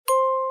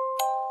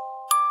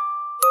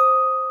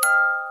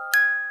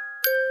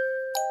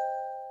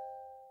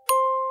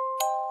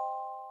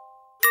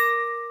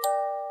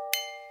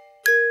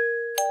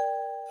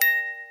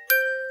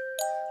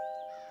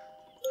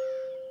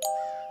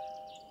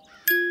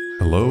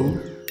Hello,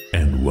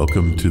 and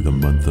welcome to the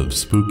month of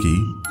Spooky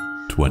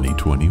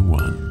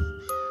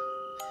 2021.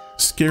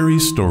 Scary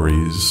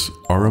stories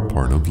are a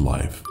part of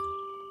life.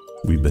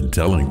 We've been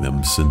telling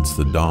them since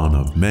the dawn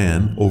of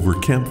man over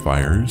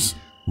campfires,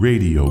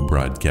 radio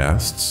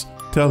broadcasts,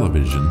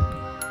 television,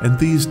 and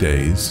these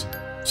days,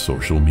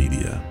 social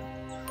media.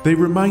 They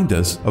remind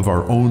us of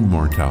our own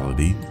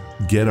mortality,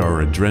 get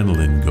our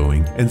adrenaline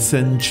going, and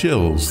send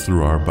chills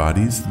through our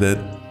bodies that,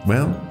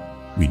 well,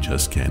 we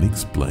just can't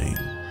explain.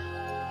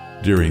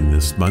 During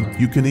this month,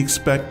 you can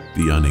expect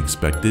the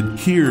unexpected,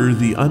 hear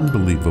the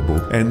unbelievable,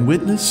 and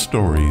witness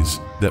stories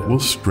that will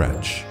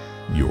stretch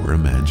your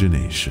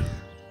imagination.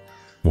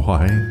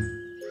 Why?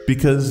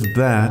 Because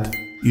that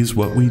is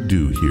what we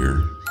do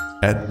here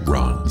at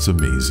Ron's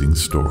Amazing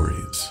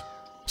Stories.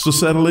 So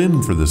settle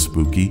in for the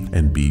spooky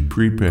and be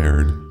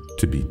prepared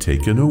to be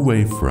taken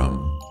away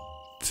from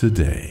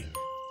today.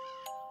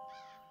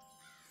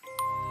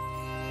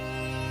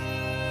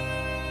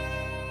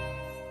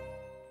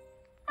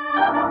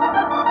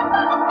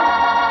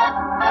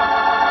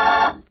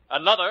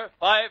 Another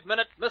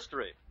 5-minute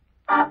mystery.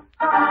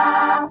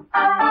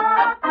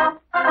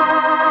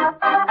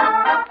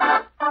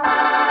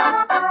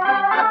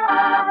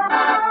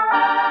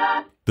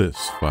 This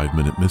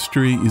 5-minute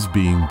mystery is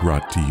being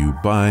brought to you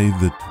by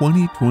the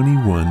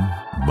 2021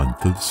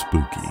 month of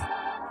Spooky.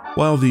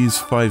 While these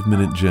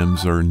 5-minute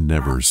gems are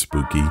never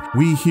spooky,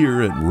 we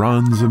here at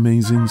Ron's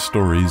Amazing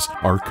Stories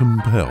are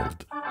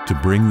compelled to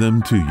bring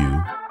them to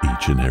you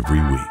each and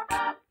every week.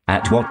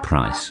 At what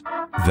price?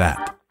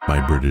 That,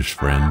 my British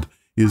friend,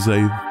 is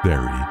a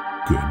very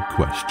good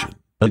question.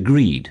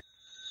 Agreed.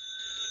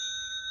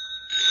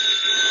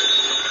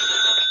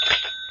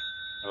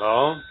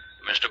 Hello?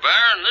 Mr.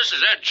 Barron, this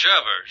is Ed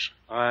Chavers.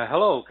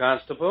 Hello,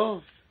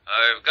 Constable.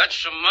 I've got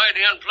some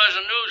mighty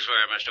unpleasant news for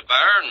you, Mr.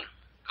 Barron.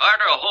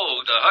 Carter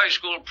Hogue, the high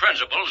school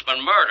principal, has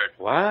been murdered.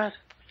 What?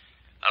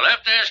 I'll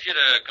have to ask you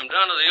to come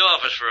down to the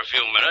office for a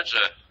few minutes.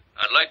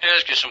 I'd like to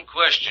ask you some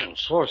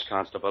questions. Of course,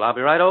 Constable. I'll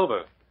be right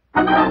over.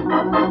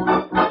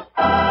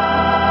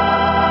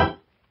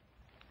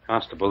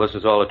 Constable, this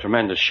is all a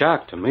tremendous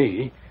shock to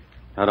me.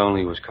 Not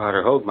only was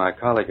Carter Hogue my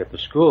colleague at the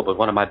school, but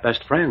one of my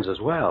best friends as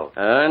well.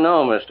 I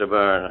know, Mr.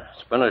 Barron.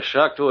 It's been a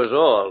shock to us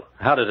all.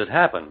 How did it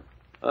happen?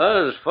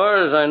 As far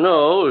as I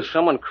know,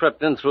 someone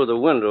crept in through the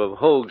window of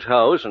Hogue's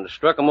house and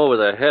struck him over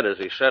the head as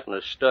he sat in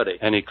his study.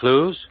 Any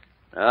clues?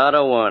 Not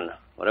a one.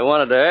 What I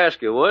wanted to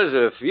ask you was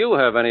if you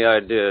have any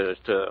idea as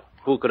to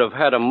who could have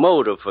had a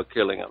motive for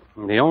killing him.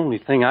 The only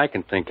thing I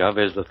can think of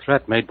is the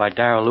threat made by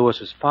Darrell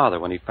Lewis's father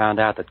when he found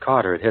out that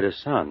Carter had hit his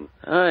son.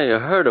 You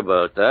heard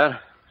about that.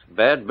 It's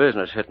bad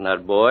business hitting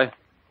that boy.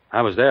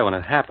 I was there when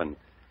it happened.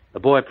 The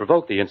boy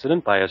provoked the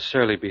incident by his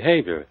surly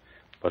behavior,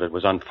 but it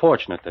was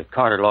unfortunate that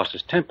Carter lost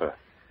his temper.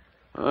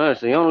 Well,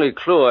 that's the only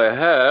clue I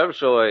have,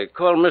 so I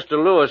called Mr.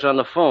 Lewis on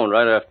the phone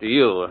right after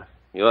you.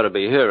 You ought to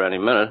be here any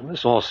minute.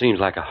 This all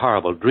seems like a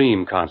horrible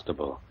dream,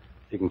 Constable.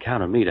 You can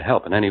count on me to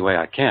help in any way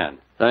I can.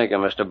 Thank you,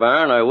 Mr.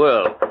 Barron. I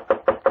will.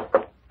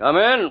 Come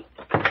in.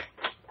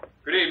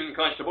 Good evening,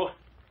 Constable.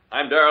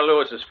 I'm Darrell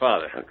Lewis's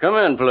father. Come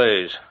in,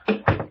 please.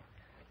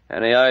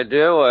 Any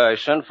idea why I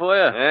sent for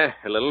you? A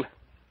little.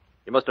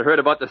 You must have heard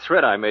about the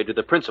threat I made to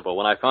the principal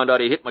when I found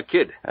out he hit my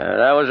kid.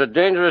 That was a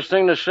dangerous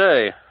thing to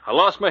say. I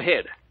lost my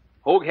head.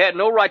 Hogue had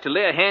no right to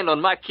lay a hand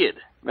on my kid.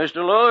 Mr.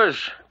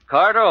 Lewis,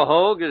 Carter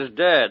Hogue is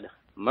dead.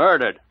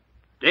 Murdered.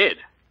 Dead?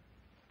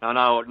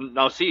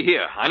 Now, see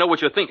here. I know what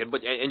you're thinking,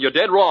 and you're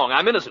dead wrong.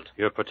 I'm innocent.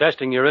 You're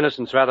protesting your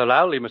innocence rather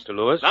loudly, Mr.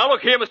 Lewis. Now,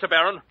 look here, Mr.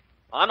 Barron.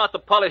 I'm not the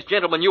polished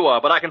gentleman you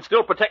are, but I can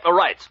still protect my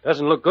rights.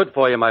 Doesn't look good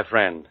for you, my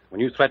friend. When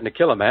you threaten to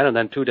kill a man and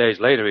then 2 days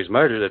later he's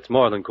murdered, it's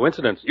more than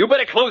coincidence. You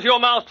better close your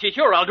mouth,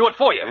 teacher, or I'll do it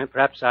for you.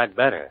 Perhaps I'd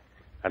better.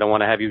 I don't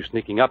want to have you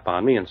sneaking up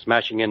on me and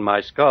smashing in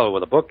my skull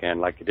with a bookend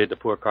like you did to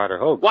poor Carter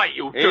Hogue. Why,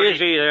 you dirty...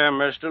 Easy there,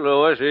 Mr.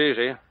 Lewis,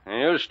 easy.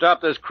 You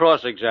stop this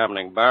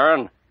cross-examining,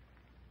 Barron.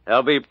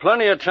 There'll be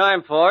plenty of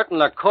time for it in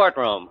the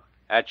courtroom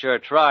at your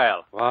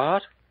trial.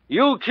 What?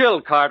 You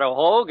killed Carter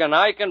Hogue, and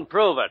I can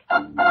prove it.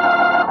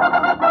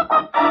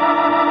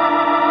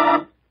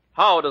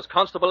 How does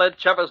Constable Ed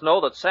Chavers know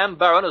that Sam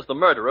Barron is the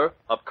murderer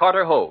of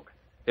Carter Hogue?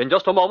 In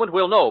just a moment,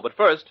 we'll know, but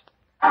first...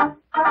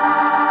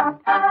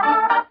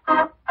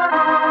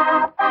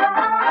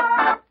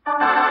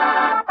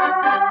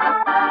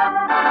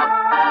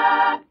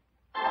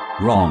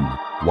 Ron,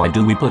 why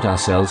do we put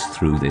ourselves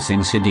through this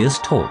insidious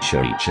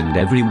torture each and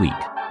every week?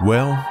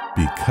 Well,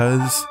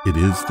 because it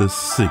is the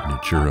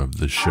signature of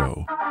the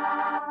show.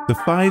 The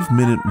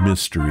 5-minute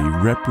mystery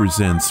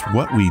represents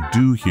what we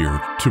do here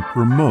to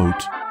promote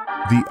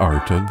the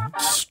art of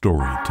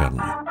storytelling.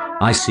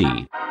 I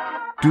see.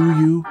 Do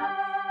you?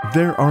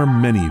 There are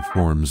many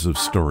forms of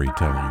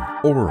storytelling,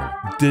 oral,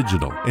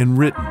 digital, and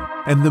written,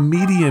 and the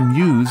medium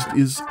used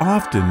is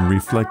often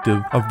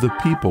reflective of the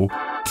people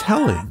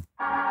telling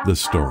the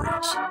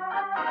stories.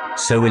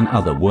 So in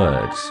other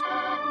words,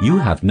 you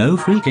have no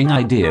freaking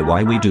idea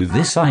why we do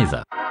this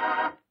either.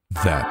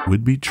 That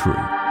would be true.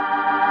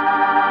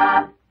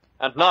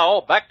 And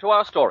now, back to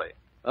our story.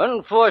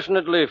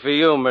 Unfortunately for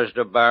you,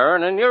 Mr.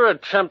 Barron, in your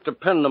attempt to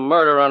pin the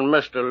murder on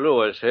Mr.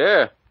 Lewis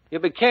here, you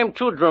became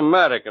too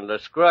dramatic in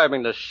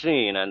describing the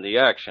scene and the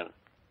action.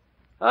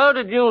 How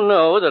did you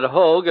know that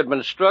Hogue had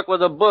been struck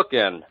with a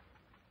bookend?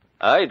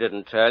 I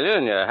didn't tell you,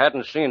 and you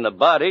hadn't seen the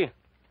body.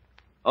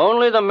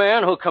 Only the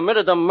man who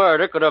committed the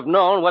murder could have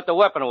known what the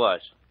weapon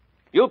was.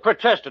 You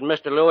protested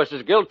Mr.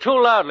 Lewis's guilt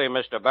too loudly,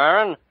 Mr.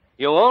 Barron.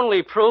 You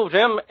only proved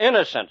him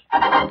innocent.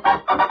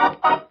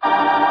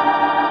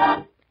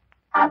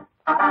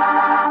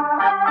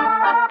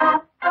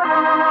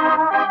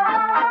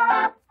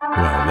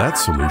 Well, that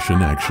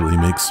solution actually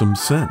makes some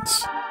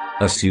sense.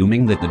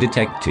 Assuming that the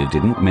detective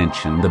didn't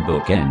mention the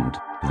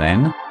bookend,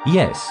 then,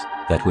 yes,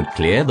 that would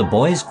clear the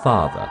boy's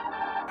father.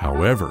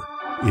 However,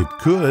 it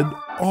could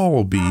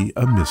all be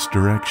a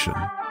misdirection.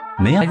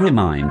 May I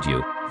remind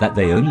you that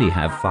they only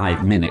have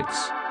 5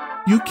 minutes?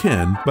 You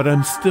can, but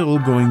I'm still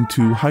going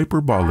to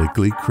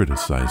hyperbolically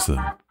criticize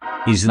them.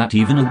 Is that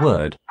even a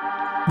word?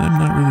 I'm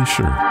not really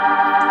sure.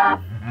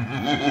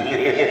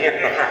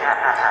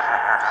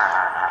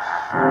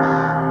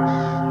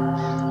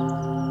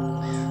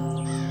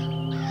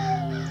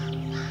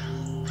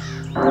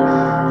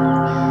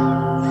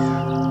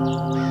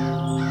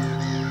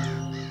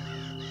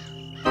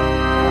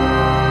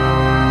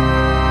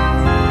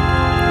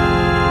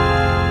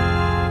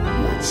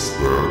 What's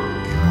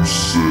that you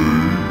say?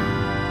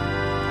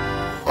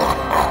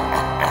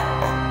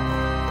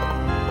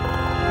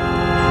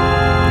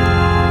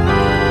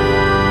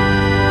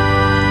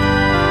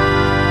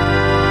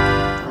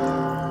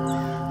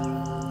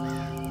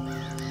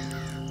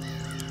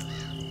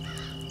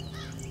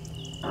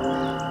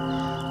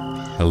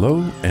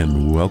 Hello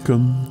and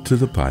welcome to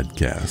the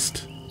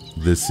podcast.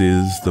 This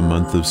is the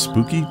month of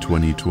Spooky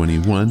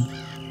 2021,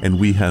 and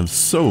we have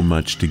so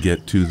much to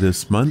get to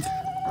this month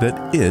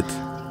that it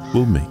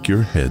will make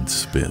your head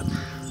spin.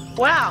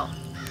 Wow,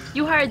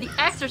 you hired the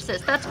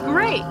exorcist. That's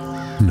great.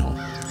 No,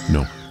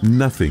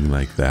 nothing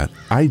like that.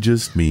 I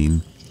just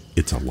mean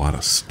it's a lot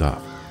of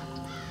stuff.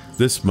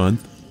 This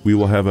month, we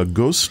will have a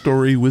ghost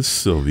story with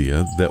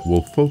Sylvia that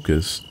will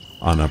focus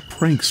on a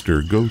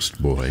prankster ghost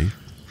boy.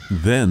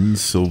 Then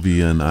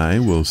Sylvia and I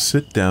will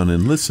sit down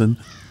and listen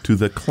to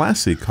the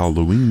classic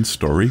Halloween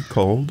story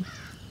called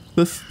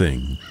The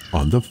Thing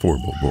on the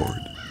Fourble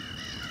board.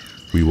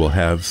 We will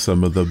have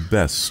some of the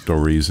best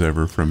stories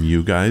ever from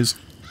you guys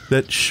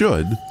that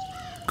should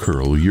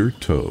curl your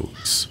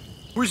toes.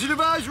 Wizard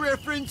of Oz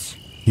reference.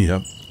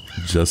 Yep,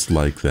 just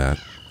like that.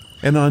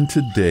 And on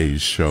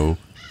today's show,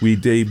 we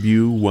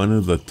debut one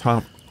of the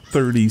top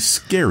 30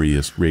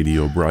 scariest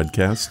radio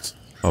broadcasts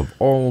of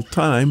all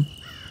time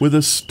with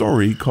a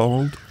story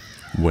called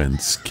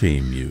Whence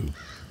Came You.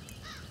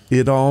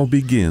 It all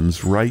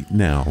begins right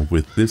now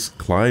with this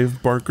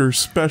Clive Barker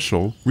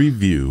special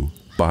review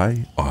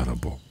by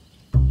Audible.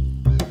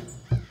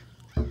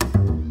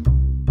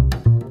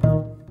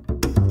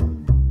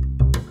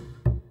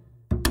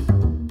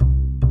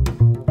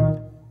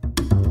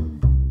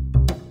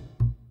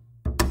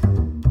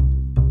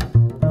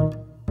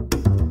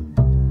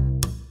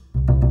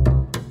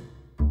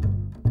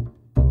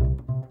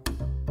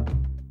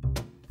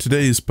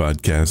 Today's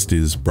podcast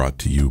is brought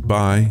to you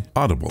by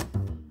Audible.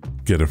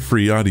 Get a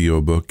free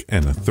audiobook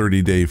and a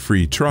 30-day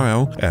free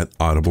trial at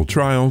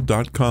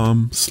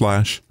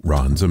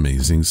audibletrial.com/Ron's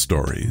Amazing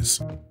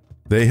Stories.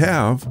 They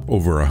have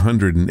over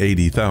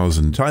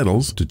 180,000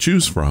 titles to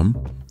choose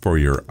from for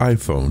your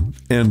iPhone,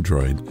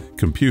 Android,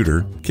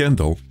 computer,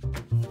 Kindle.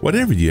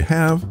 Whatever you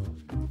have,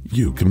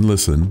 you can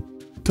listen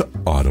to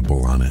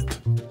Audible on it.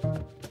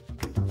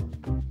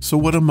 So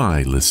what am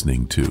I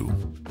listening to?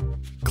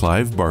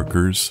 Clive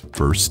Barker's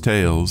First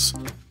Tales,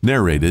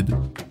 narrated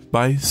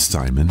by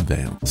Simon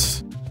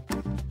Vance.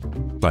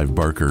 Clive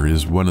Barker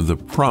is one of the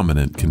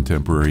prominent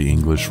contemporary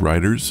English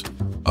writers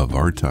of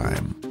our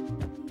time.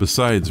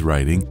 Besides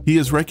writing, he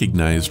is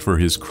recognized for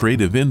his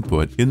creative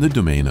input in the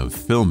domain of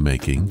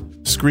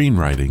filmmaking,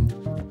 screenwriting,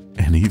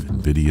 and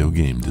even video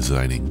game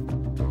designing.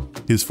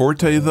 His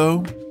forte,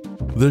 though?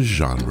 The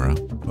genre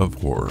of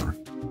horror.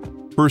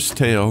 First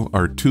Tale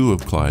are two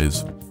of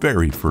Clive's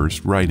very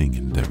first writing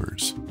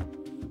endeavors.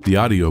 The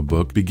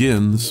audiobook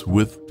begins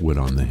with Wood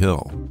on the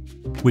Hill,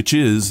 which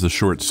is the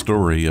short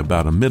story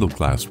about a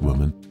middle-class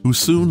woman who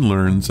soon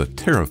learns a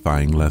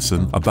terrifying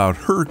lesson about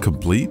her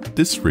complete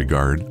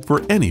disregard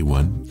for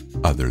anyone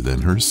other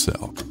than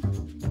herself.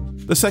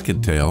 The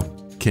second tale,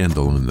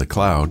 Candle in the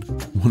Cloud,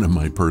 one of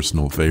my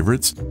personal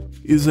favorites,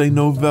 is a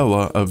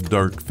novella of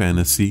dark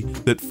fantasy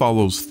that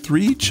follows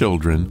three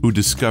children who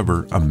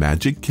discover a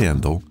magic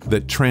candle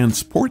that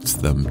transports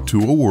them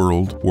to a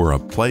world where a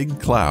plague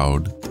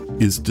cloud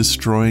is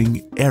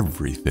destroying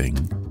everything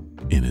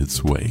in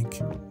its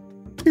wake.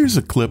 Here's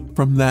a clip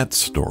from that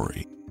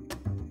story.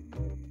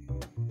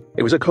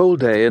 It was a cold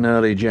day in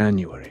early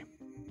January.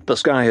 The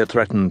sky had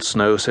threatened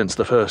snow since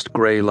the first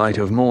grey light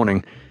of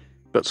morning,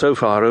 but so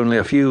far only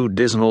a few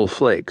dismal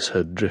flakes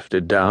had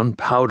drifted down,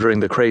 powdering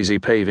the crazy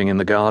paving in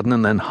the garden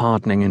and then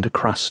hardening into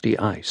crusty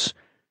ice.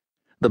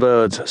 The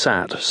birds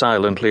sat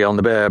silently on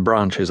the bare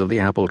branches of the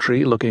apple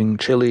tree, looking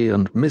chilly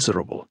and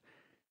miserable.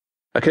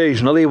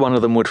 Occasionally one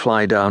of them would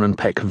fly down and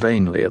peck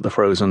vainly at the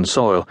frozen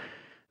soil,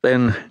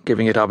 then,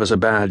 giving it up as a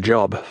bad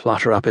job,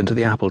 flutter up into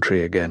the apple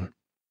tree again.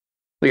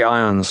 The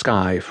iron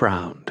sky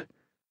frowned,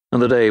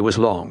 and the day was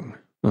long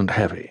and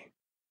heavy.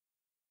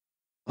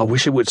 "I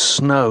wish it would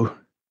snow,"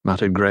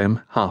 muttered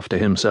Graham, half to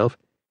himself.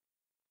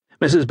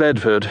 Mrs.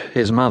 Bedford,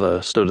 his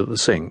mother, stood at the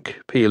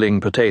sink, peeling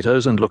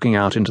potatoes and looking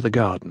out into the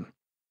garden.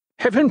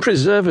 "Heaven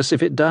preserve us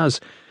if it does.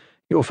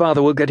 Your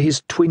father will get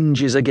his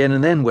twinges again,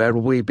 and then where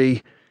will we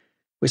be?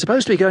 We're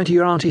supposed to be going to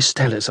your Auntie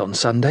Stella's on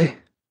Sunday."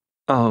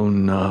 "Oh,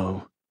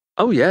 no."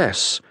 "Oh,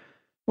 yes.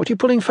 What are you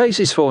pulling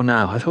faces for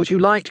now? I thought you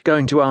liked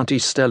going to Auntie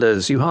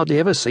Stella's. You hardly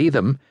ever see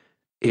them."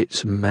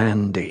 "It's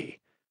Mandy."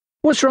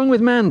 "What's wrong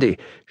with Mandy?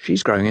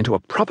 She's growing into a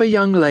proper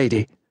young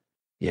lady."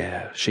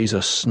 "Yeah, she's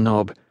a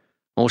snob.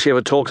 All she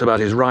ever talks about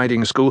is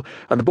riding school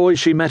and the boys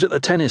she met at the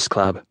tennis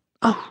club."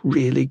 "Oh,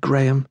 really,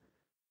 Graham?"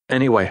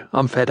 "Anyway,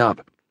 I'm fed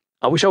up.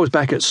 I wish I was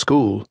back at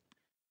school."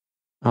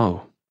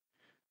 "Oh,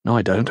 no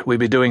I don't. We'll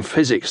be doing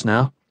physics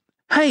now."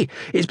 "Hey,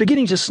 it's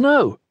beginning to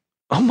snow."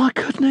 "Oh, my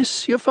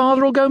goodness, your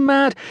father'll go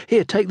mad.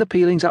 Here, take the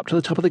peelings up to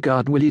the top of the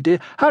garden, will you, dear?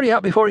 Hurry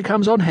up before it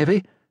comes on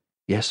heavy."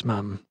 "Yes,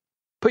 Mum."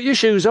 "Put your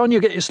shoes on,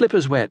 you'll get your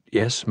slippers wet."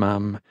 "Yes,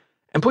 Mum."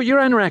 "And put your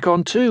anorak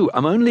on, too.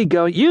 I'm only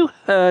going—" "You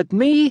heard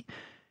me."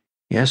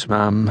 "Yes,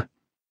 Mum."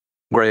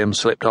 Graham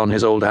slipped on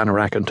his old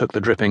anorak and took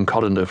the dripping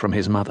colander from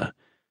his mother.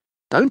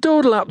 "Don't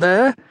dawdle up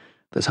there.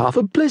 There's half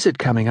a blizzard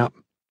coming up."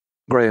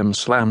 Graham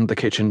slammed the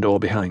kitchen door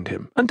behind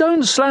him. "And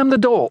don't slam the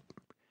door."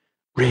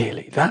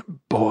 "Really, that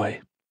boy."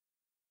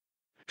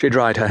 She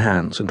dried her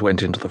hands and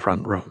went into the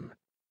front room.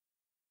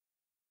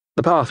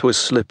 The path was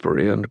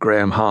slippery, and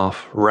Graham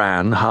half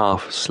ran,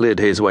 half slid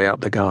his way up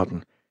the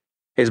garden.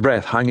 His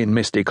breath hung in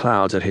misty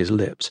clouds at his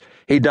lips.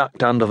 He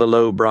ducked under the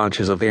low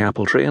branches of the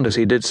apple tree, and as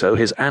he did so,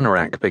 his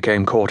anorak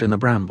became caught in the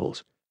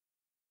brambles.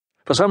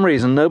 For some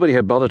reason, nobody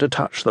had bothered to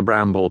touch the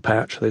bramble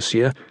patch this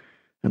year,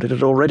 and it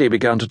had already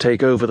begun to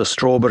take over the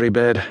strawberry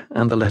bed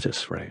and the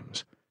lettuce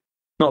frames.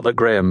 Not that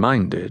Graham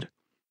minded.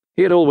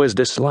 He had always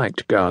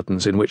disliked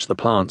gardens in which the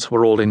plants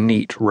were all in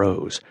neat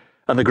rows,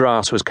 and the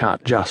grass was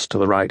cut just to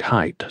the right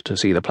height to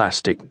see the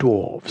plastic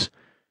dwarfs.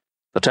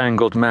 The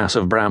tangled mass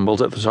of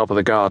brambles at the top of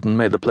the garden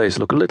made the place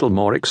look a little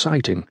more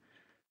exciting.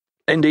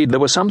 Indeed, there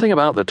was something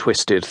about the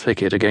twisted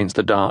thicket against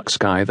the dark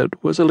sky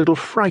that was a little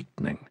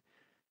frightening.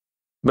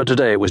 But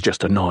today it was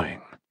just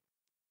annoying.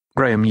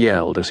 Graham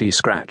yelled as he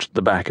scratched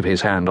the back of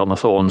his hand on the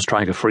thorns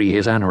trying to free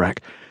his anorak.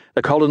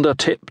 The colander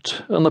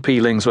tipped, and the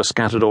peelings were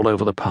scattered all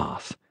over the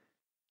path.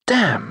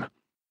 "Damn!"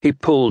 He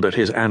pulled at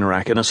his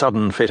anorak in a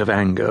sudden fit of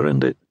anger,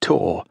 and it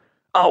tore.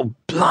 "Oh,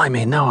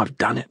 blimey, now I've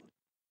done it."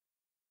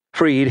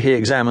 Freed, he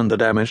examined the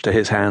damage to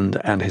his hand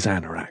and his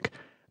anorak,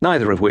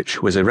 neither of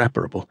which was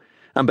irreparable,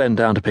 and bent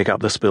down to pick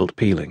up the spilt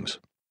peelings.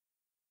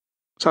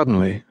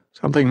 Suddenly,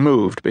 something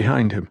moved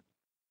behind him.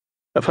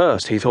 At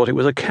first he thought it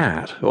was a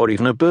cat, or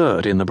even a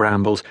bird in the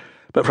brambles,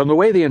 but from the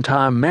way the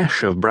entire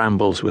mesh of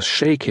brambles was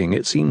shaking,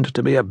 it seemed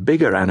to be a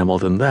bigger animal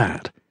than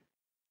that.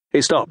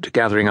 He stopped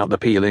gathering up the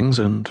peelings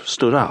and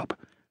stood up,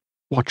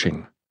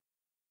 watching.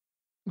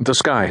 The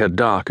sky had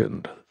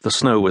darkened. The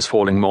snow was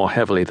falling more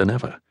heavily than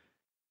ever.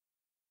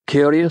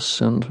 Curious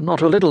and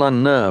not a little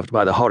unnerved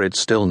by the horrid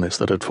stillness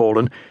that had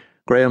fallen,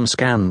 Graham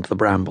scanned the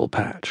bramble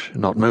patch,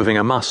 not moving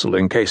a muscle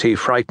in case he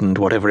frightened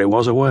whatever it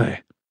was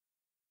away.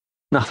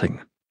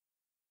 Nothing.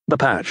 The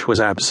patch was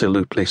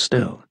absolutely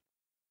still.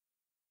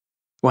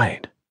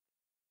 Wait.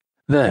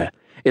 There,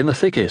 in the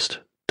thickest,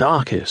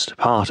 darkest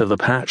part of the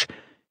patch,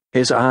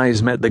 his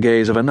eyes met the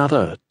gaze of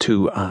another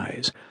two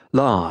eyes,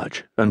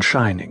 large and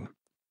shining.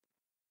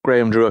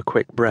 Graham drew a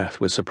quick breath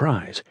with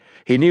surprise.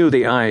 He knew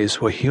the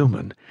eyes were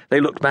human. They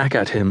looked back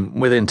at him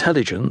with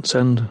intelligence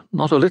and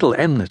not a little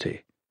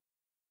enmity.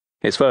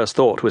 His first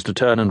thought was to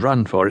turn and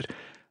run for it,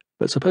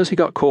 but suppose he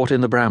got caught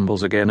in the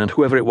brambles again, and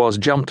whoever it was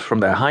jumped from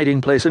their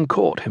hiding place and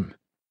caught him.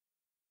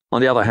 On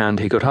the other hand,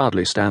 he could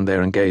hardly stand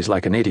there and gaze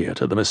like an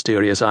idiot at the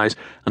mysterious eyes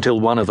until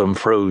one of them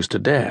froze to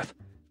death.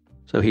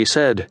 So he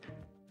said,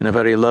 in a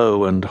very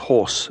low and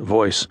hoarse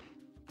voice,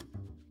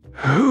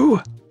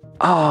 "Who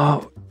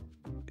are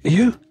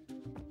you?"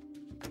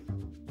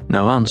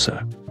 No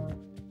answer.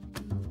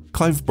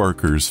 Clive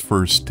Barker's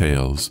first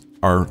tales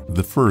are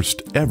the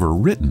first ever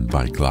written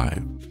by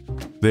Clive.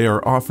 They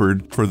are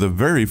offered for the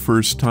very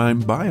first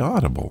time by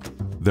Audible.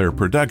 Their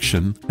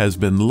production has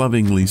been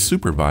lovingly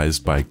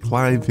supervised by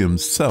Clive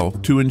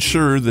himself to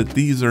ensure that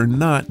these are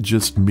not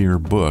just mere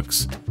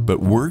books, but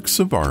works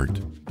of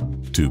art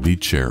to be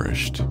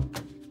cherished.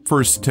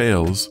 First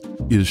Tales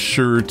is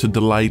sure to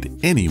delight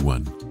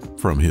anyone,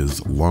 from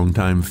his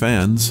longtime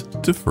fans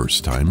to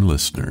first-time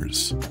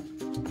listeners.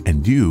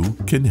 And you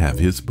can have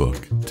his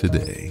book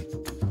today.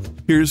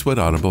 Here's what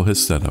Audible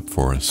has set up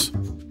for us.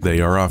 They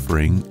are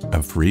offering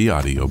a free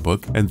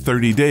audiobook and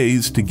 30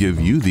 days to give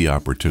you the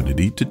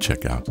opportunity to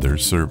check out their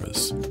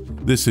service.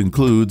 This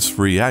includes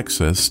free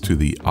access to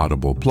the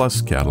Audible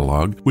Plus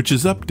catalog, which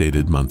is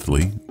updated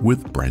monthly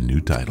with brand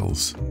new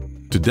titles.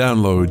 To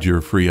download your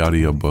free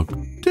audiobook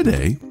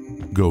today,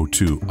 go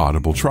to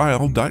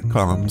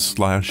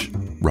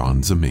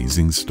audibletrial.com/Ron's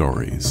Amazing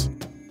Stories.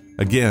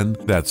 Again,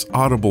 that's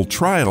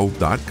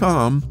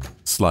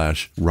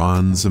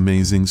audibletrial.com/Ron's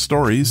Amazing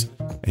Stories,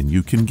 and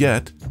you can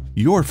get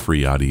your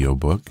free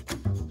audiobook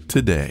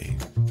today.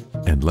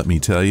 And let me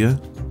tell you,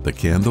 the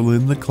candle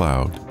in the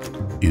cloud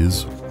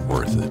is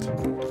worth it.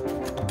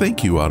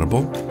 Thank you,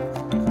 Audible.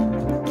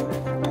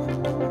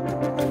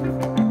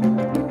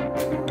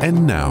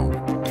 And now,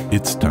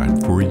 it's time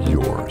for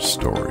your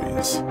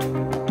stories.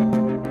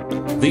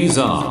 These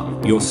are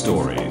your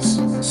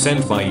stories,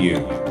 sent by you,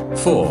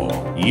 for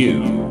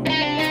you.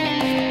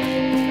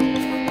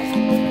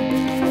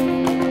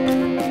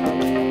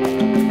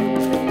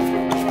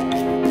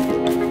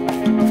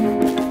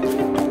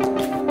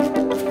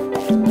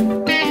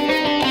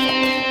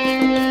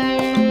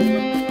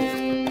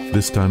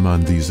 This time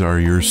on These Are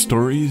Your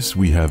Stories,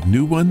 we have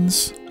new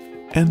ones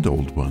and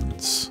old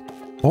ones.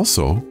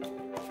 Also,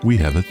 we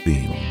have a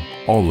theme.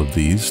 All of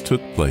these took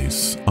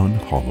place on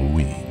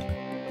Halloween.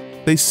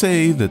 They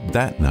say that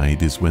that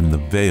night is when the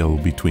veil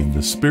between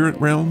the spirit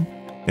realm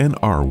and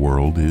our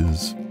world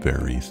is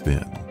very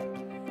thin.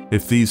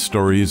 If these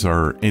stories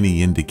are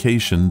any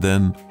indication,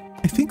 then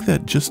I think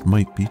that just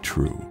might be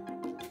true.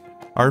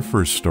 Our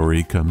first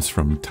story comes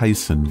from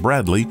Tyson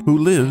Bradley, who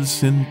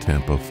lives in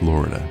Tampa,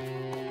 Florida.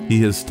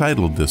 He has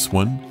titled this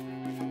one,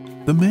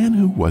 The Man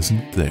Who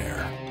Wasn't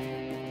There.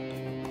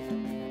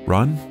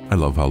 Ron, I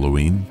love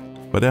Halloween,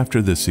 but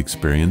after this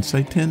experience,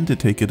 I tend to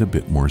take it a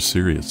bit more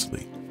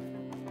seriously.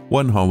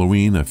 One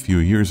Halloween a few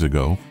years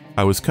ago,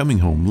 I was coming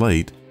home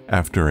late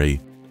after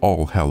a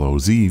All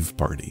Hallows Eve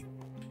party.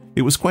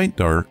 It was quite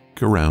dark,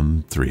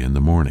 around 3 in the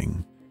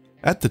morning.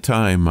 At the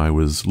time, I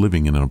was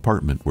living in an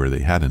apartment where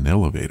they had an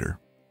elevator.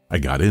 I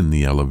got in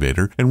the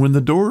elevator, and when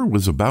the door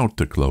was about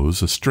to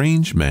close, a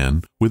strange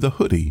man with a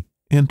hoodie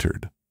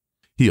entered.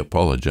 He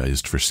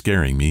apologized for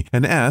scaring me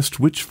and asked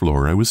which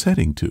floor I was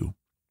heading to.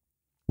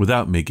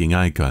 Without making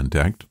eye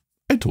contact,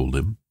 I told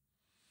him.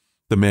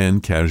 The man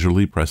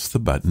casually pressed the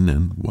button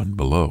and one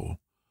below.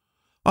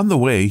 On the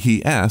way,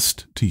 he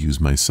asked to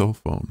use my cell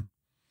phone.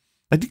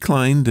 I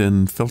declined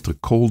and felt a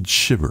cold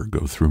shiver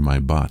go through my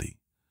body.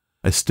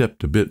 I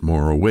stepped a bit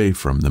more away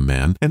from the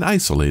man and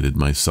isolated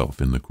myself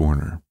in the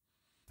corner.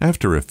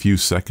 After a few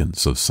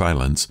seconds of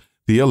silence,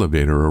 the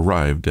elevator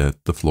arrived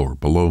at the floor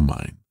below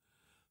mine.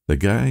 The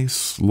guy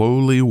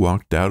slowly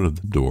walked out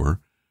of the door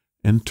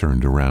and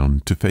turned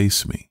around to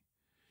face me.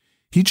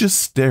 He just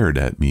stared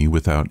at me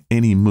without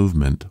any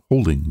movement,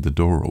 holding the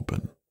door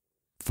open.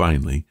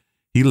 Finally,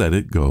 he let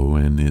it go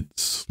and it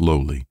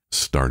slowly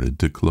started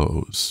to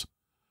close.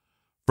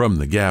 From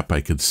the gap, I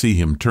could see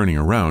him turning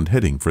around,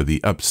 heading for the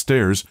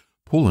upstairs,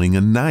 pulling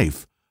a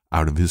knife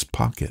out of his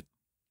pocket.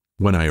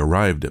 When I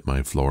arrived at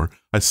my floor,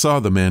 I saw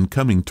the man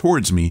coming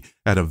towards me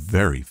at a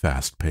very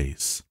fast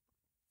pace.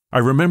 I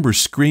remember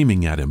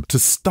screaming at him to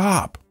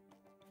stop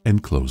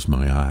and close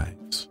my eyes.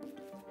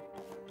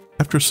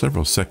 After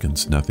several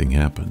seconds, nothing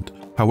happened.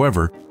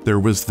 However, there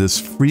was this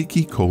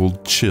freaky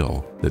cold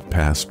chill that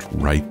passed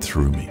right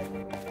through me.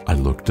 I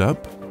looked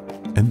up,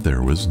 and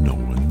there was no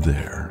one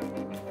there.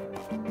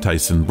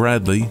 Tyson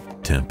Bradley,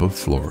 Tampa,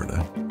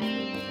 Florida.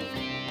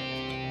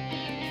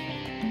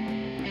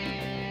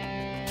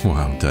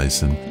 Wow,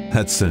 Tyson,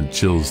 that sent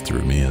chills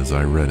through me as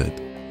I read it.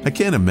 I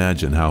can't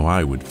imagine how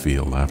I would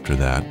feel after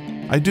that.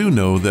 I do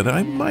know that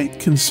I might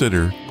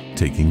consider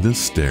taking the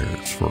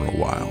stairs for a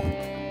while.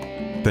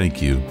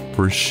 Thank you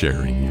for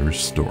sharing your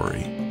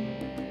story.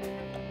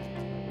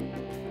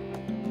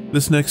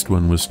 This next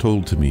one was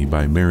told to me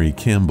by Mary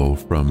Campbell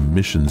from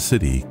Mission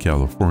City,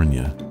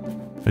 California.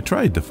 I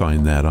tried to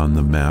find that on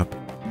the map,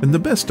 and the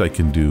best I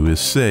can do is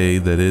say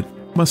that it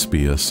must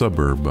be a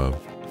suburb of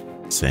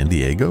San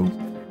Diego.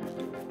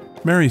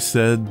 Mary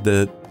said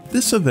that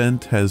this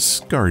event has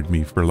scarred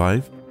me for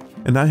life,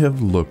 and I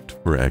have looked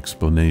for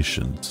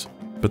explanations,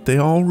 but they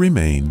all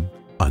remain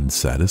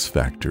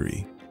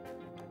unsatisfactory.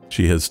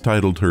 She has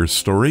titled her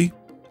story,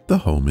 The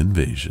Home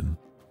Invasion.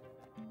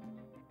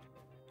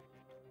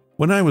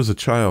 When I was a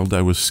child,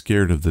 I was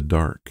scared of the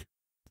dark.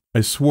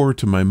 I swore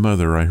to my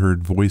mother I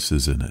heard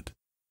voices in it.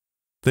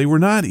 They were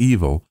not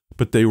evil,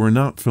 but they were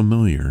not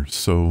familiar,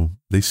 so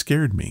they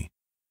scared me.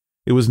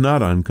 It was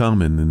not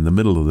uncommon in the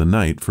middle of the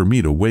night for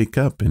me to wake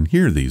up and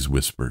hear these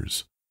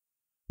whispers.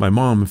 My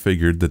mom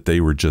figured that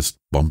they were just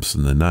bumps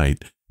in the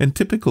night and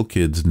typical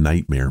kids'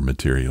 nightmare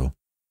material.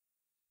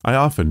 I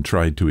often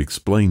tried to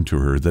explain to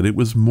her that it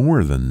was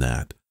more than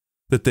that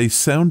they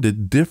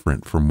sounded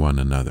different from one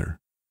another.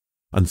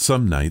 On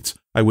some nights,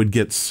 I would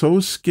get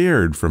so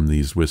scared from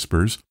these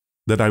whispers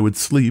that I would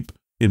sleep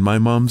in my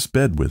mom's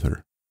bed with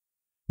her.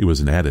 It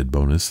was an added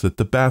bonus that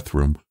the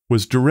bathroom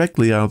was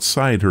directly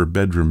outside her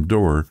bedroom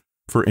door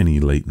for any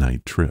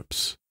late-night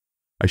trips.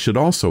 I should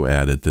also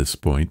add at this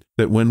point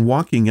that when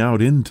walking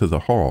out into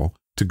the hall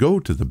to go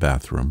to the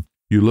bathroom,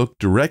 you look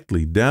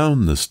directly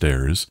down the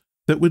stairs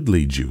that would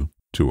lead you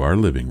to our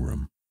living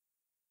room.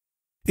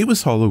 It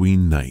was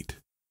Halloween night.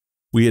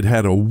 We had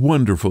had a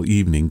wonderful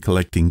evening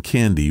collecting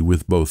candy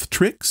with both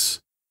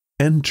tricks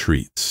and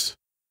treats.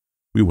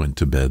 We went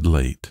to bed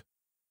late.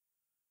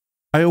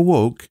 I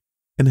awoke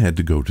and had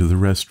to go to the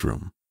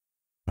restroom.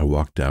 I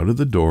walked out of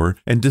the door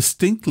and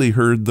distinctly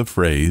heard the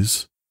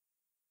phrase,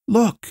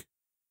 "Look!"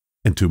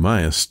 And to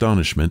my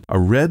astonishment, a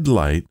red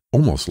light,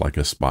 almost like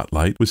a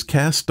spotlight, was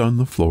cast on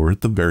the floor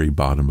at the very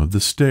bottom of the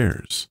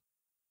stairs.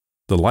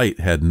 The light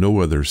had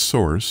no other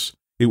source.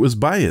 It was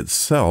by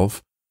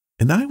itself,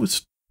 and I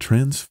was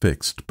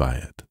transfixed by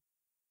it.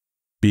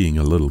 Being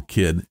a little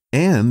kid,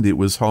 and it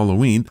was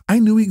Halloween, I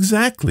knew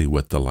exactly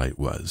what the light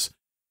was.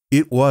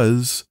 It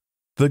was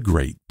the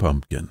Great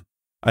Pumpkin.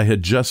 I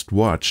had just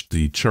watched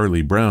the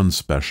Charlie Brown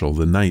special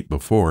the night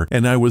before,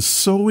 and I was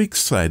so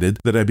excited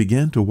that I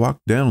began to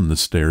walk down the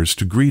stairs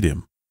to greet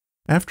him.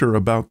 After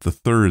about the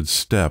third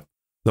step,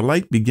 the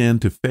light began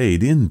to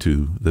fade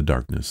into the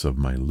darkness of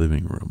my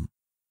living room.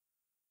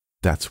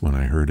 That's when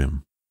I heard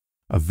him.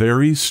 A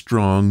very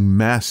strong,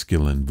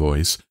 masculine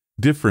voice,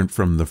 different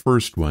from the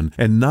first one,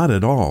 and not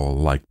at all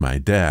like my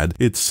dad.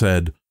 It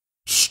said,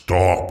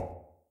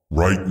 "Stop!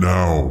 Right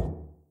now!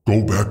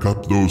 Go back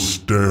up those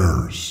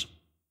stairs!"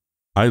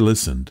 I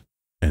listened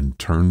and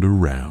turned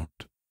around.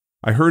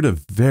 I heard a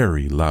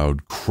very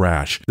loud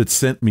crash that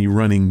sent me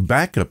running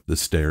back up the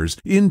stairs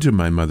into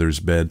my mother's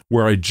bed,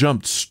 where I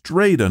jumped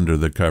straight under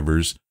the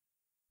covers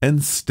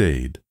and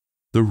stayed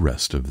the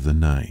rest of the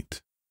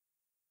night.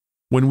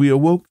 When we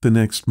awoke the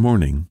next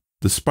morning,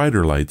 the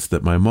spider lights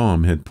that my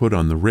mom had put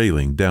on the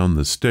railing down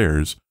the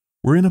stairs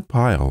were in a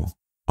pile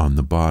on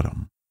the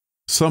bottom.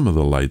 Some of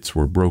the lights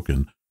were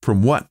broken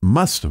from what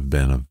must have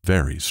been a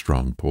very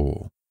strong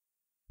pull.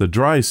 The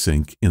dry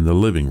sink in the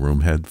living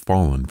room had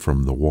fallen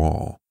from the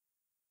wall.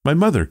 My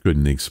mother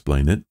couldn't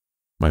explain it.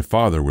 My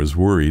father was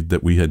worried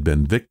that we had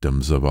been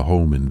victims of a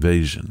home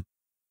invasion.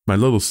 My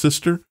little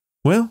sister,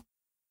 well,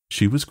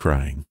 she was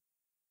crying.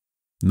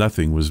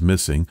 Nothing was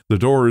missing, the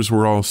doors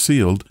were all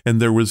sealed,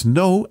 and there was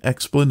no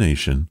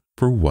explanation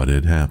for what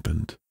had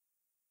happened.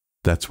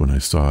 That's when I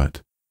saw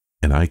it,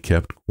 and I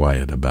kept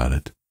quiet about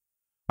it.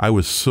 I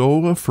was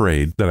so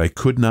afraid that I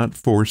could not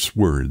force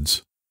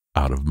words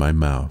out of my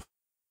mouth.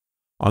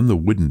 On the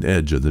wooden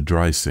edge of the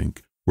dry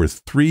sink were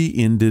 3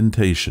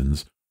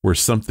 indentations where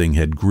something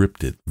had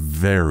gripped it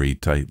very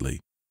tightly.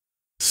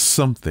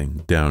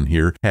 Something down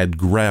here had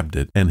grabbed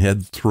it and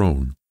had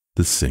thrown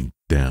the sink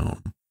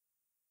down.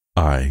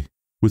 I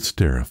was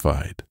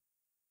terrified.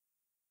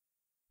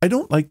 I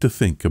don't like to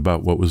think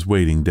about what was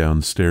waiting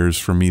downstairs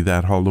for me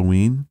that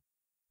Halloween,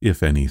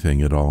 if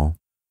anything at all,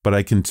 but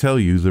I can tell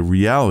you the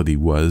reality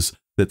was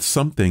that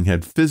something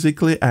had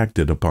physically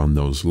acted upon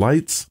those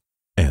lights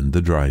and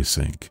the dry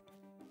sink.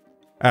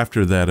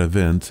 After that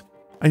event,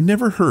 I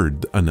never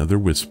heard another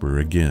whisper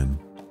again,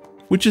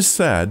 which is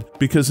sad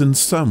because in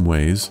some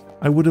ways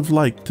I would have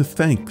liked to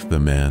thank the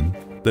man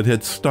that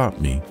had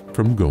stopped me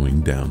from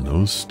going down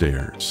those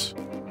stairs.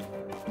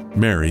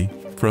 Mary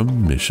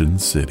from Mission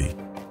City.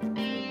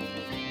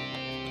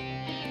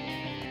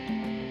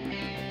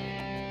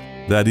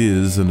 That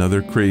is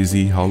another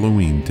crazy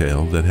Halloween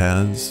tale that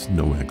has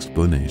no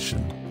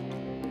explanation.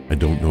 I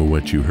don't know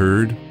what you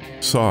heard,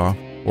 saw,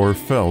 or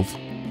felt,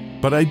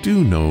 but I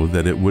do know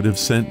that it would have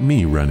sent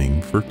me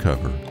running for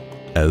cover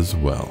as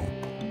well.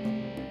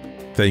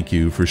 Thank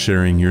you for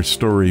sharing your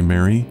story,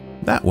 Mary.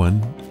 That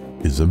one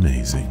is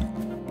amazing.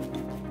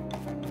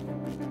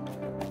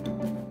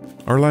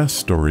 Our last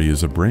story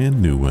is a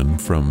brand new one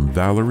from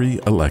Valerie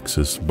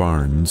Alexis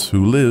Barnes,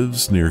 who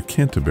lives near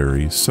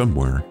Canterbury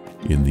somewhere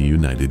in the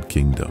United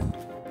Kingdom.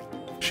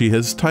 She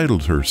has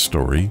titled her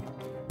story,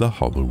 The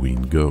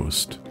Halloween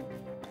Ghost.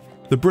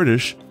 The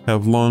British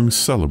have long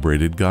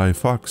celebrated Guy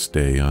Fawkes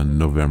Day on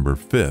November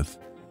 5th,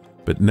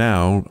 but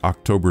now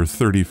October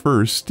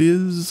 31st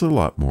is a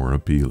lot more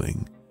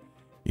appealing.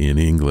 In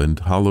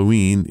England,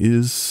 Halloween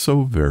is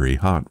so very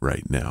hot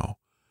right now.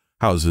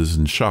 Houses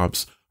and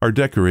shops are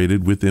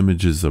decorated with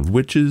images of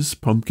witches,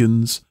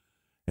 pumpkins,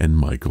 and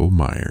Michael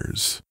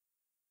Myers.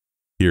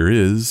 Here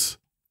is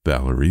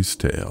Valerie's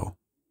tale.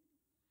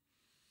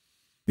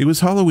 It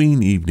was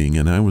Halloween evening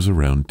and I was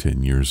around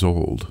 10 years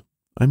old.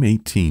 I'm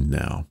 18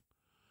 now.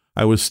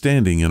 I was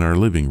standing in our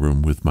living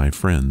room with my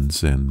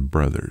friends and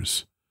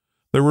brothers.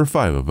 There were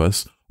 5 of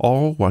us,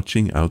 all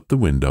watching out the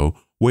window,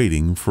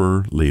 waiting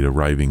for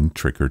late-arriving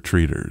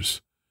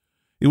trick-or-treaters.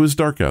 It was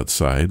dark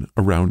outside,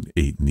 around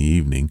 8 in the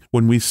evening,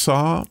 when we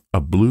saw a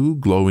blue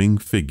glowing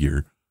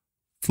figure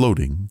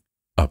floating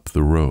up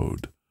the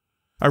road.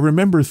 I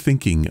remember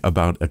thinking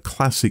about a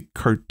classic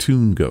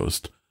cartoon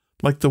ghost,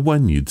 like the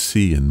one you'd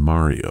see in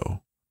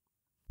Mario.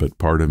 But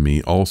part of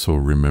me also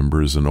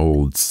remembers an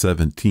old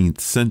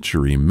 17th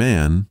century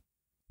man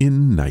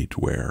in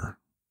nightwear.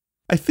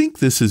 I think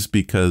this is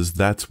because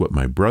that's what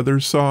my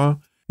brother saw,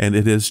 and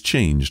it has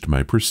changed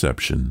my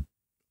perception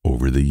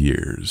over the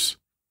years.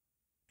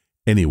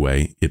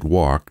 Anyway, it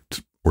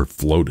walked, or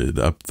floated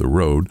up the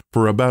road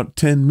for about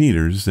 10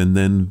 meters and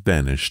then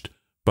vanished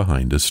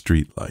behind a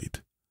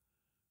streetlight.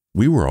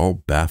 We were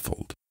all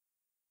baffled.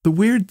 The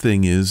weird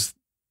thing is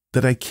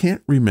that I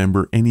can't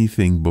remember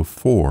anything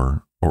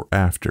before or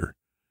after,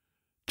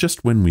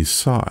 just when we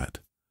saw it.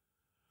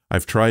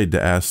 I've tried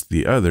to ask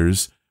the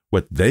others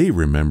what they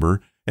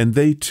remember, and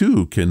they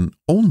too can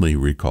only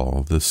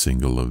recall the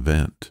single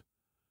event.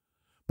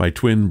 My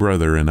twin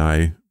brother and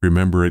I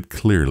remember it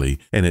clearly,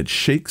 and it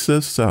shakes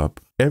us up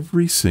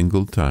every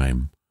single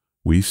time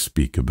we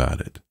speak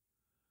about it.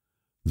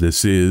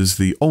 This is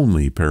the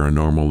only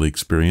paranormal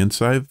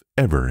experience I've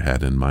ever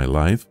had in my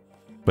life,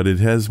 but it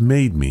has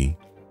made me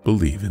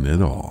believe in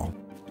it all.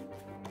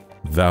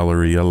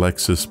 Valerie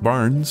Alexis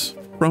Barnes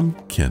from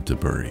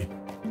Canterbury.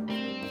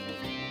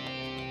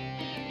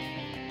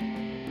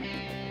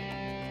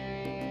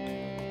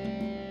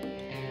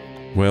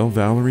 Well,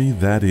 Valerie,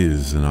 that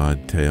is an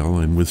odd tale,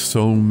 and with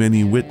so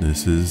many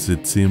witnesses,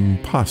 it's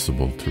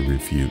impossible to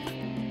refute.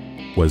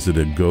 Was it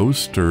a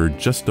ghost or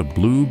just a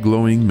blue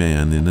glowing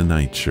man in a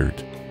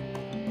nightshirt?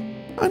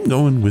 I'm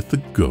going with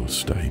the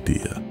ghost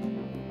idea.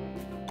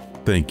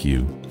 Thank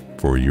you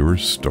for your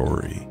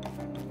story.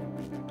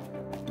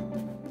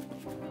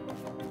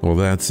 Well,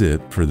 that's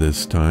it for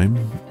this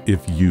time.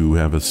 If you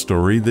have a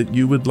story that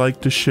you would like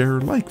to share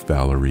like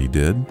Valerie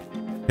did,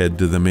 head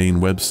to the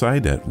main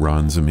website at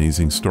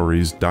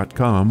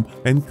ronsamazingstories.com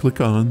and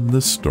click on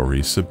the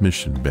story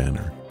submission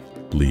banner.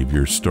 Leave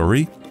your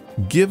story,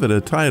 give it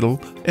a title,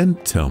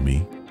 and tell me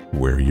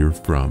where you're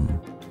from.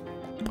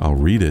 I'll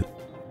read it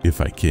if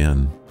I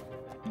can.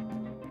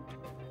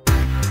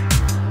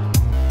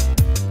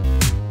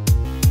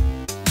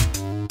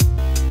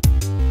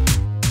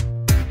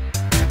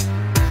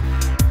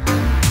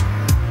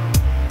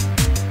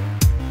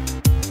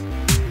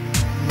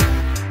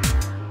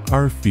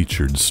 Our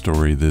featured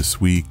story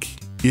this week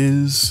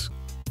is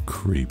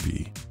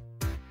creepy.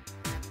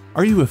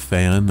 Are you a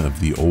fan of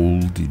the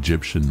old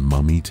Egyptian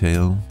mummy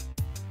tale?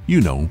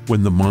 You know,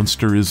 when the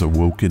monster is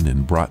awoken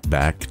and brought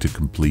back to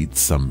complete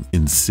some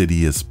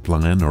insidious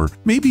plan, or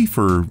maybe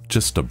for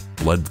just a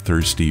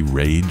bloodthirsty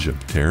rage of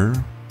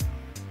terror?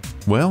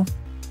 Well,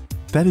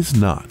 that is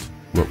not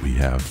what we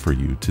have for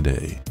you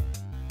today.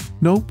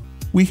 Nope,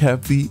 we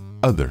have the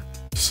other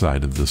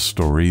side of the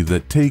story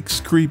that takes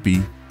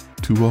creepy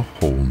to a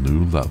whole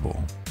new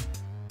level.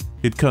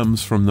 It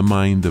comes from the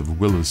mind of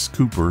Willis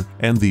Cooper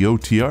and the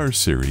OTR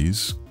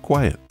series,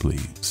 Quiet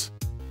Please.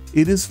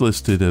 It is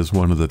listed as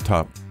one of the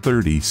top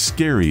 30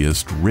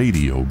 scariest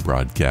radio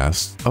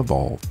broadcasts of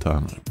all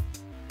time.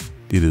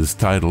 It is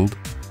titled,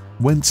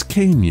 Whence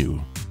Came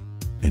You?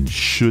 And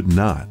should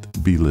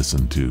not be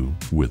listened to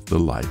with the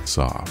lights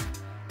off.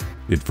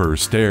 It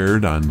first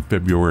aired on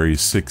February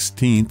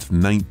 16th,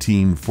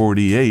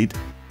 1948,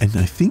 and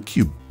I think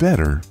you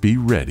better be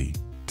ready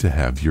to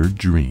have your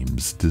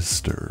dreams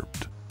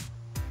disturbed.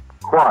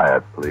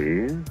 Quiet,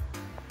 please.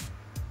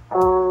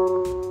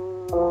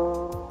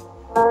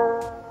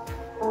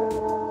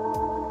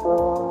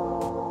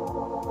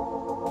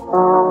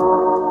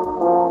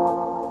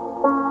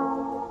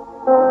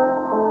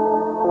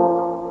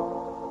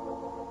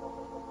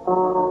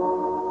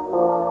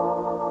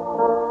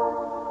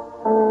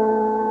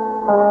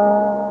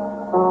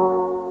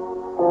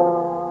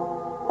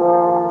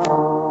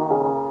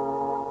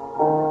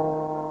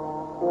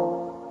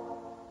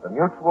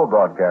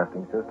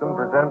 Broadcasting System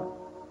presents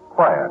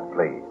Quiet,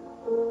 Please,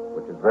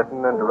 which is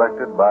written and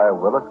directed by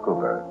Willis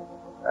Cooper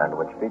and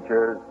which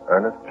features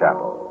Ernest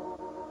Chappell.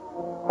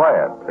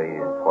 Quiet,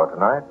 Please, for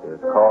tonight is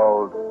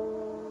called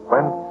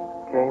Whence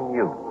Came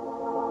You?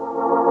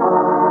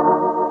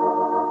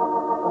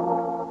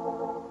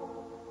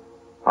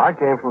 I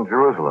came from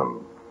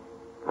Jerusalem.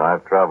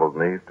 I've traveled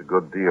east a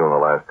good deal in the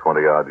last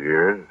 20-odd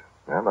years,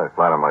 and I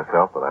flatter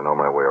myself that I know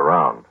my way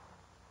around.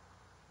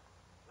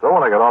 So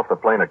when I got off the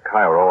plane at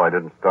Cairo, I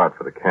didn't start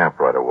for the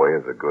camp right away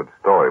as a good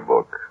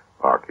storybook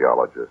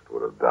archaeologist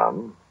would have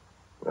done.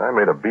 I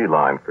made a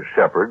beeline for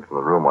Shepherd's in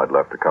the room I'd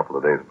left a couple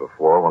of days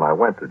before when I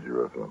went to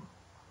Jerusalem.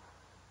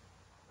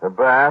 A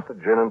bath, a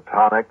gin and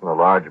tonic, and a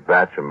large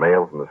batch of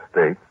mail from the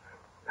States.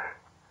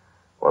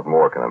 What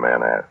more can a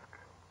man ask?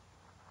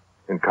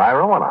 In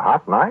Cairo on a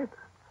hot night?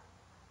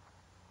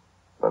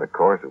 But of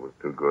course it was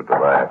too good to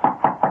last.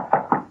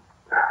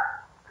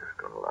 Just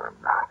gonna let him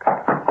knock.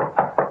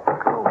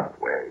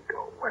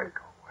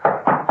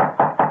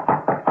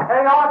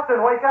 Hey,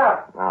 Austin, wake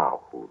up.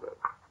 Now, who the...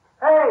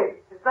 Hey,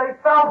 it's Abe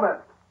Feldman.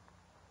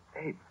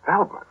 Abe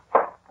Feldman?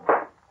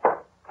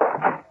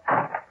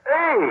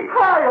 Hey!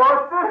 Hi,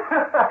 Austin.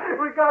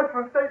 We got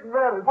from St.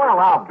 Matters. Well,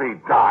 I'll be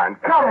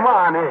darned. Come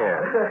on in.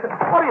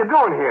 What are you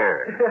doing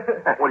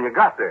here? What do you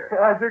got there?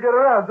 I do get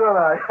around, don't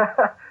I?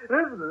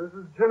 This is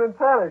gin and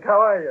tonic.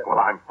 How are you? Well,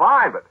 I'm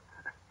fine, but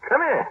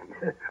come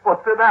in.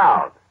 Well, sit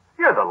down.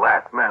 You're the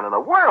last man in the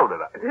world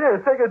that I... Here,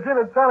 take a gin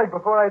and tonic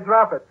before I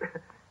drop it.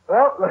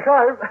 Well,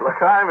 l'chaim.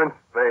 L'chaim in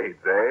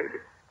spades, eh?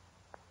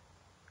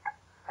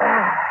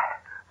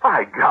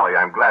 By golly,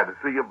 I'm glad to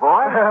see you, boy.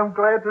 I'm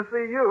glad to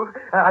see you.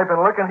 I've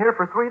been looking here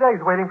for 3 days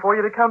waiting for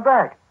you to come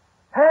back.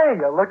 Hey,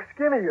 you look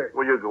skinnier.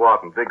 Well, you go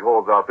out and dig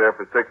holes out there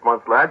for 6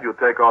 months, lad. You'll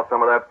take off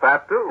some of that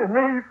fat, too.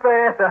 Me,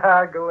 fat?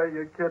 Go away,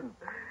 you're kidding.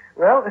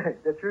 Well,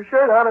 get your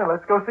shirt on and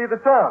let's go see the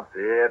town.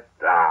 Sit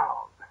down.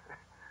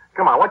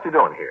 Come on, what you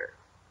doing here?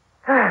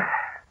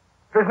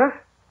 Business?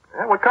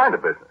 Yeah, what kind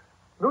of business?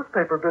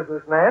 Newspaper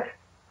business, Natch.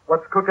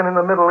 What's cooking in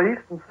the Middle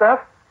East and stuff?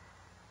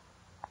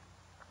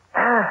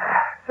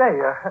 Say,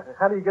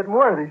 how do you get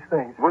more of these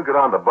things? We'll get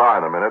on the bar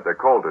in a minute. They're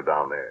colder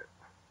down there.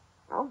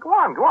 Oh, go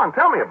on.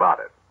 Tell me about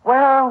it.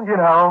 Well, you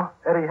know,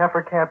 Eddie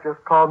Hefferkamp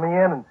just called me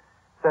in and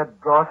said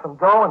draw some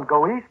dough and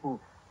go east and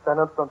send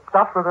up some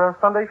stuff for the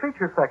Sunday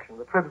feature section.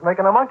 The Trib's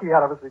making a monkey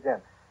out of us again.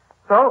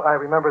 So I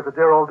remember the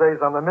dear old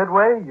days on the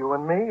Midway, you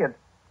and me, and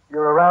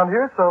you're around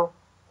here, so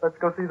let's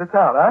go see the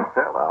town, huh?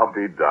 Well, I'll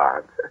be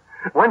darned.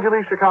 When'd you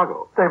leave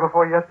Chicago? Day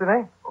before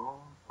yesterday. Oh,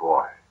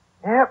 boy.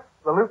 Yep,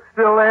 the loop's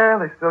still there.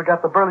 They still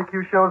got the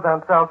Burlicue shows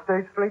on South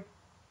State Street.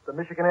 The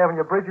Michigan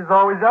Avenue Bridge is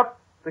always up.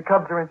 The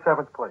Cubs are in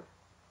 7th place.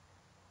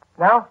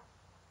 Now?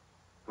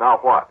 Now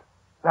what?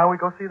 Now we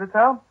go see the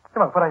town?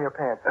 Come on, put on your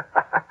pants.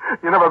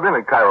 You've never been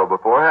in Cairo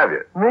before, have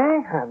you?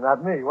 Me?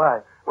 Not me.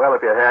 Why? Well,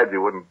 if you had,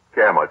 you wouldn't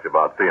care much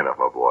about seeing it,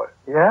 my boy.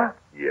 Yeah?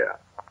 Yeah.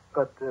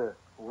 But,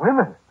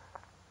 women.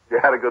 You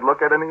had a good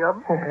look at any of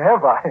them?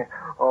 Have I?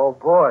 Oh,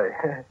 boy.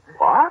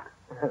 What?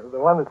 The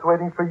one that's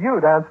waiting for you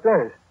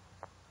downstairs.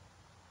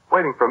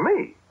 Waiting for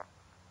me?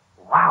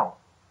 Wow.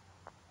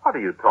 What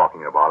are you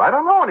talking about? I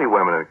don't know any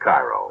women in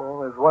Cairo. Well,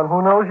 there's one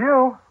who knows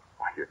you.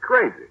 Why, you're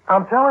crazy.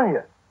 I'm telling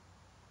you.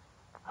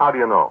 How do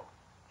you know?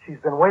 She's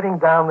been waiting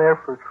down there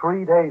for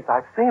 3 days.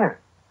 I've seen her.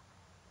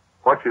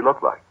 What'd she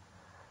look like?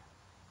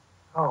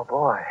 Oh,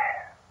 boy.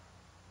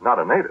 Not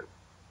a native.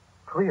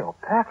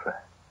 Cleopatra.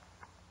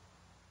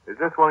 Is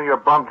this one of your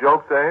bump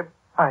jokes, Abe?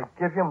 I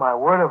give you my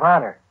word of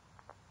honor.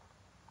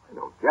 I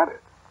don't get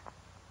it.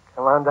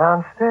 Come on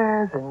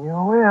downstairs and you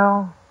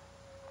will.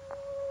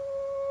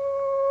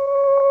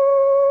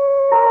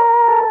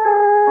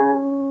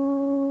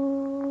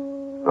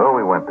 So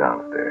we went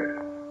downstairs.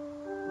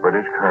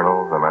 British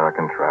colonels,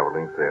 American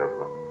traveling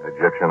salesmen,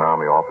 Egyptian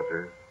army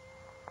officers.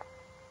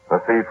 A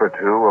fee for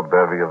two, a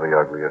bevy of the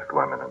ugliest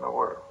women in the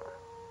world.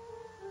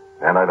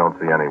 And I don't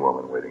see any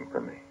woman waiting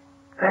for me.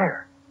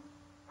 There.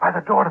 By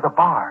the door to the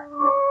bar.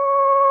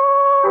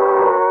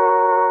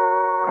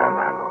 And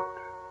I looked.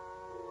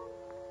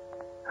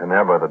 And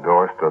there by the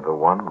door stood the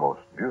one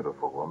most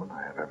beautiful woman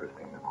I have ever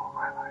seen in all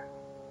my life.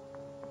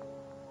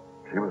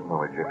 She was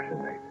no Egyptian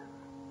native.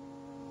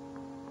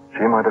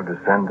 She might have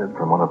descended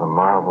from one of the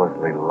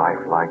marvelously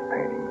lifelike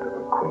paintings of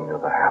a queen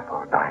of the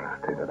Hathor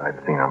dynasty that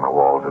I'd seen on the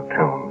walls of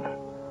tombs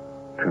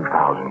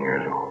 2,000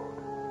 years old.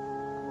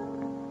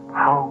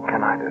 How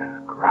can I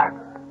describe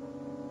her?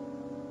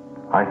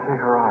 I say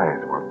her eyes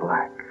were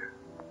black.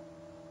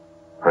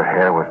 Her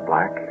hair was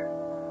black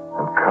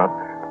and cut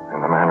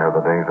in the manner of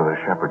the days of the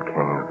shepherd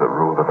kings that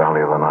ruled the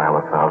valley of the Nile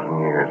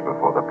 1,000 years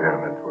before the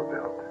pyramids were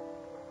built.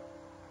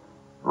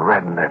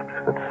 Red lips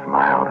that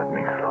smiled at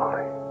me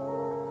slowly.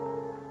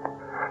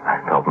 I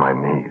felt my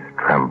knees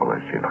tremble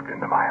as she looked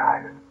into my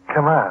eyes.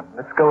 Come on,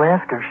 let's go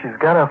ask her if she's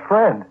got a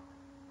friend.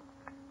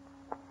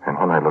 And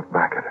when I looked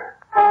back at her,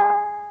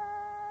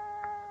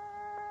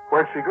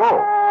 where'd she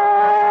go?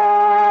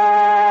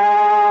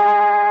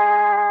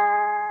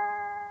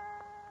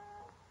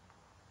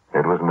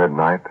 It was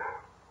midnight,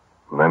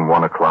 then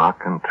 1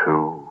 o'clock, and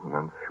 2, and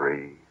then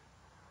 3.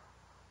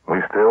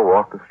 We still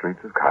walked the streets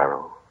of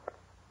Cairo.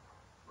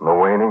 The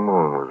waning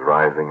moon was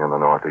rising in the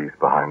northeast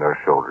behind our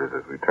shoulders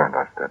as we turned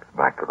our steps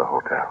back to the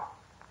hotel.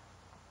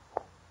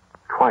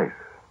 Twice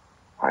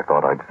I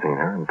thought I'd seen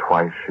her, and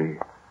twice she,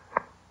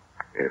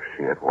 if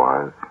she it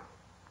was,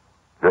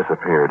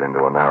 disappeared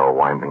into a narrow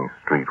winding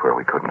street where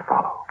we couldn't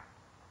follow.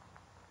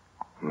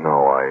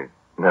 No, I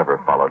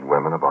never followed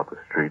women about the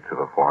streets of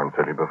a foreign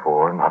city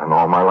before, not in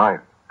all my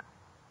life.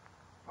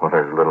 Well,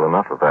 there's little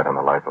enough of that in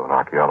the life of an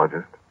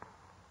archaeologist.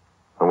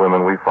 The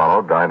women we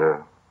followed died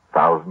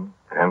 1,000,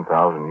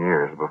 10,000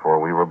 years before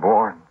we were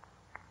born.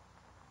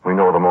 We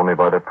know them only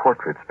by their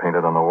portraits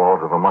painted on the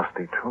walls of a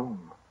musty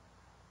tomb,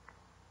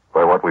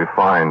 by what we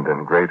find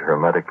in great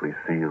hermetically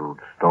sealed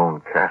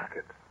stone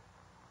caskets,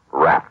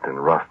 wrapped in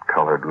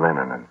rust-colored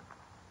linen and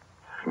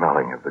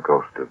smelling of the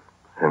ghost of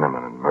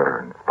cinnamon and myrrh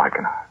and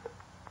spikenard.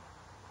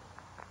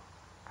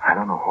 I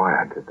don't know why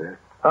I did this.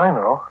 I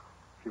know.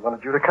 She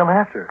wanted you to come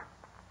after her.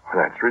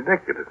 Well, that's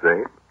ridiculous,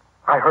 eh?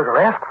 I heard her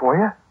ask for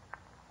you.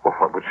 Well,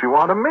 what would she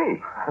want of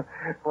me?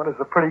 What does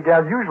a pretty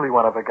gal usually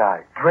want of a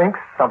guy? Drinks,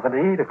 something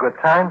to eat, a good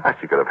time?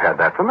 She could have had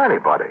that from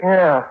anybody.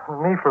 Yeah,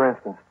 me, for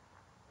instance.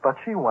 But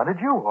she wanted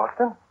you,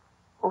 Austin.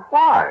 Well,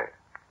 why?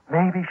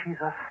 Maybe she's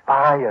a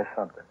spy or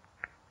something.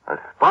 A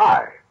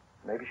spy?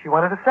 Maybe she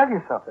wanted to sell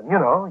you something. You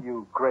know,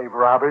 you grave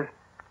robbers.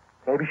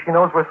 Maybe she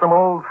knows where some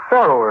old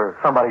pharaoh or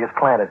somebody is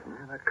planted.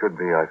 Yeah, that could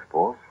be, I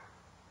suppose.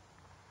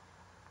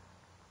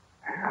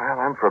 Well,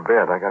 I'm for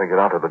bed. I gotta get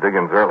out to the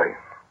diggings early.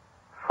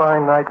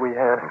 Fine night we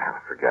had.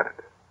 Forget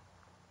it.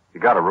 You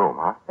got a room,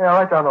 huh? Yeah,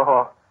 right down the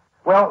hall.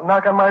 Well,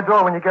 knock on my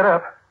door when you get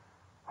up.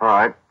 All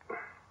right.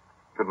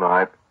 Good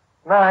night.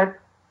 Night.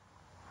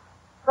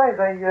 Say,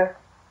 they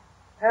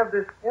have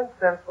this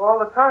incense all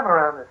the time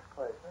around this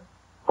place, huh?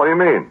 What do you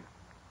mean?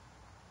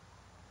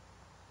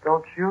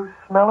 Don't you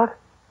smell it?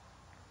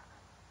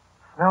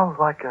 Smells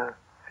like a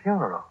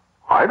funeral.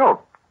 I don't.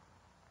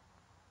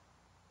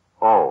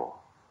 Oh.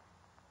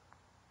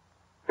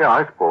 Yeah,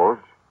 I suppose.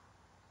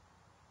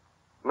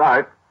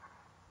 Night.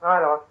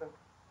 Night, Austin.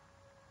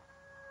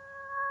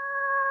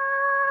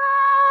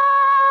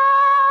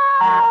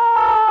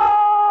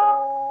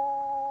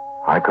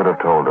 I could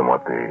have told him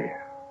what the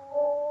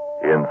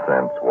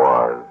incense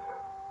was.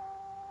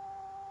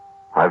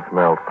 I've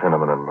smelled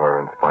cinnamon and myrrh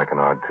and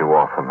spikenard too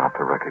often not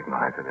to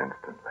recognize it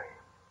instantly.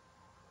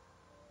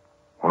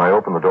 When I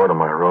opened the door to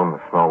my room,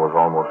 the smell was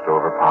almost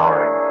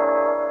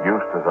overpowering,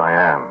 used as I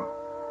am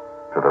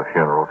to the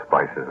funeral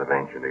spices of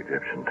ancient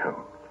Egyptian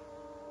tombs.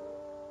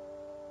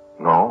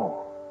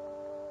 No,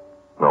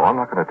 I'm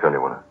not going to tell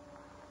you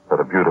that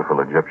a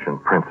beautiful Egyptian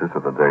princess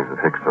of the days of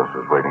Hyksos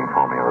was waiting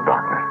for me in the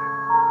darkness.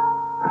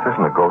 This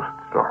isn't a ghost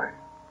story.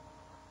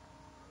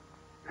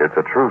 It's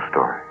a true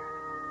story.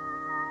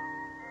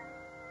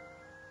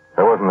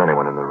 There wasn't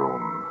anyone in the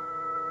room.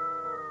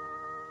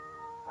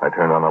 I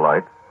turned on the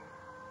lights,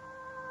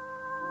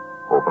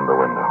 opened the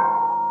window.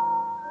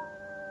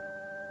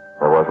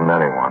 There wasn't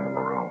anyone in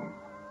the room.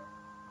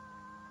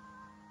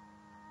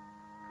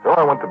 So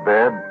I went to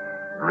bed,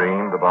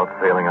 dreamed about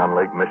sailing on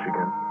Lake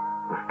Michigan.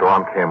 The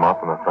storm came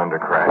up and the thunder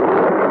crashed.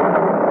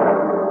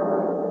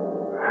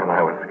 And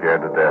I was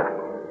scared to death.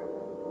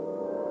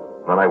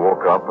 Then I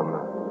woke up and the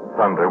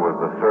thunder was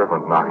the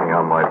servant knocking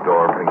on my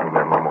door, bringing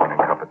me my morning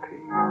cup of tea.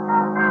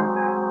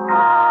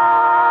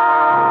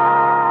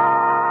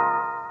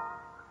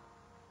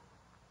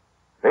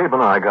 Abe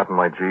and I got in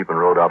my Jeep and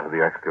rode out to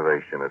the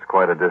excavation. It's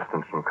quite a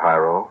distance from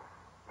Cairo.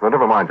 But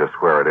never mind just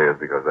where it is,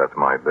 because that's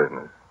my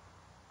business.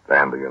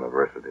 And the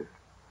university's.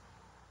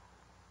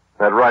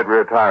 That right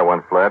rear tire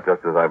went flat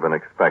just as I'd been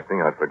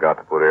expecting. I forgot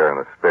to put air in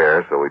the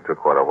spare, so we took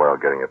quite a while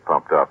getting it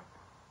pumped up.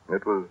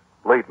 It was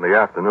late in the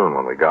afternoon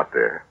when we got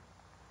there.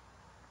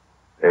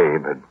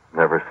 Abe had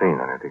never seen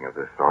anything of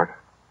this sort.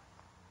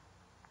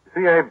 You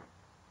see, Abe,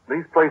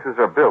 these places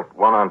are built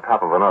one on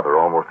top of another.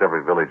 Almost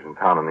every village and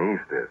town in the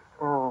east is.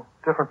 Oh,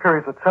 different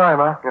periods of time,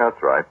 huh? Yeah,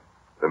 that's right.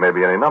 There may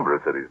be any number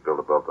of cities built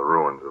above the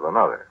ruins of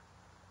another.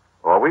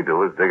 All we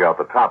do is dig out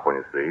the top when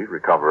you see,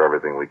 recover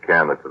everything we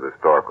can that's of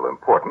historical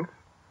importance,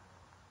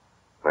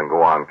 then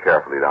go on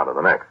carefully down to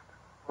the next.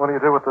 What do you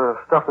do with the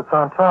stuff that's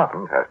on top?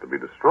 It has to be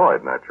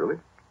destroyed, naturally.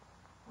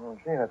 Oh,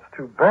 gee, that's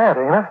too bad,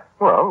 ain't it?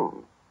 Well,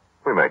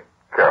 we make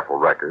careful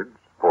records,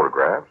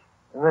 photographs.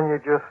 And then you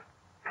just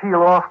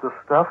peel off the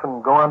stuff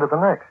and go on to the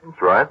next.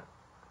 That's right.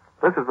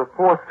 This is the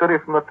fourth city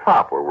from the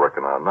top we're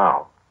working on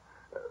now.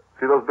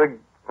 See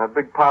that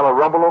big pile of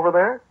rubble over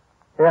there?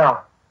 Yeah.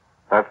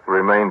 That's the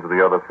remains of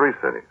the other three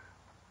cities.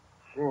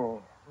 Gee,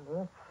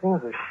 that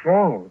seems a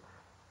shame.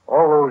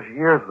 All those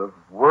years of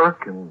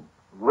work and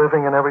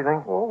living and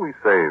everything. Well, we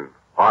save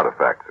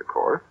artifacts, of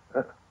course.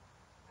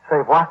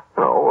 Save what?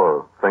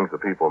 Things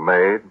that people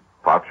made,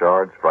 pot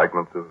shards,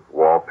 fragments of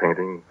wall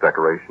painting,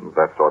 decorations,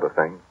 that sort of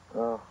thing.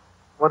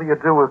 What do you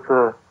do with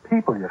the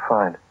people you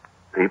find?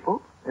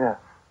 People? Yeah.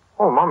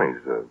 Oh, mummies.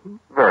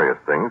 Various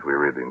things. We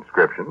read the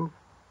inscriptions,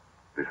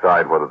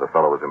 decide whether the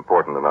fellow is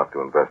important enough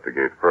to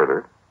investigate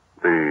further.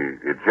 The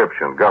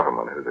Egyptian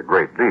government has a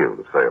great deal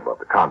to say about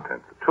the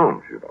contents of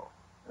tombs, you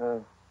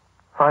know.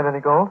 Find any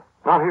gold?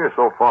 Not here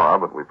so far,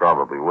 but we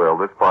probably will.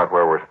 This part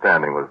where we're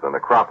standing was the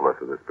necropolis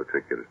of this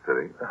particular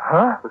city.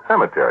 Huh? The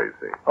cemetery, you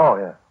see. Oh,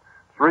 yeah.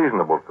 It's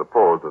reasonable to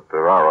suppose that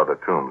there are other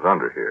tombs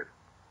under here.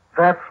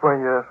 That's where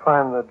you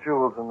find the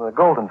jewels and the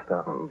gold and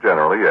stuff.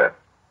 Generally, yes.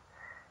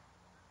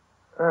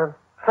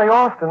 Say,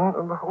 Austin,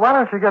 why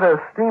don't you get a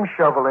steam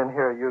shovel in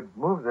here? You'd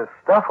move this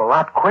stuff a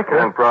lot quicker.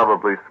 And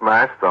probably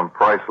smash some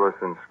priceless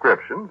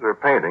inscriptions or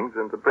paintings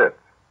into bits.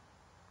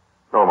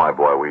 No, my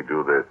boy, we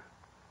do this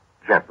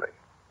gently.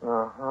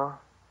 Uh-huh.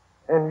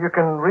 And you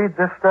can read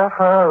this stuff,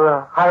 huh?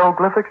 The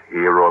hieroglyphics?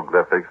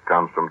 Hieroglyphics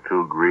comes from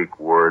two Greek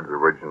words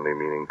originally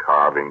meaning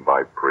carving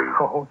by priests.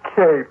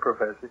 Okay,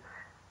 Professor.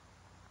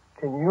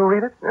 Can you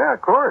read it? Yeah,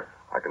 of course.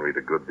 I can read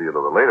a good deal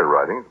of the later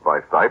writings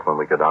by sight. When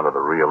we get down to the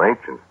real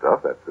ancient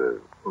stuff, that's a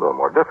little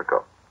more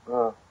difficult.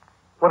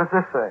 What does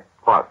this say?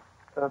 What?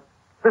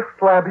 This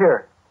slab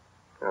here.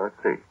 Let's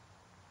see.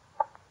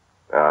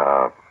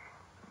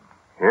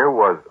 Here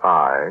was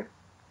I,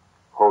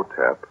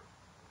 Hotep,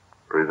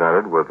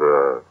 presented with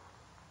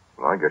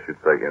I guess you'd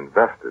say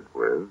invested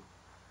with,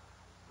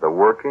 the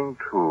working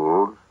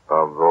tools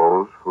of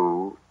those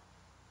who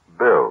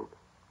build.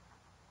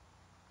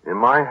 In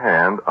my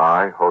hand,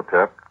 I,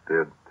 Hotep,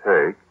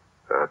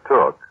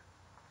 took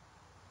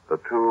the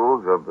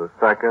tools of the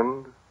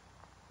second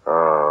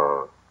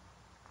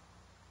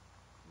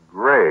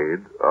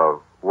grade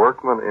of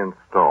workmen in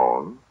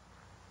stone,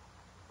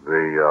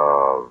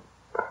 the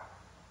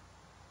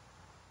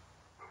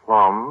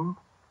plumb,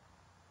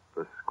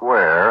 the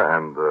square,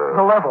 and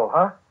the level,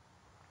 huh?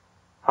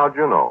 How'd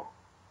you know?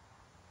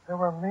 There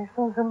were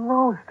masons in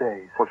those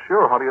days. Well,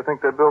 sure. How do you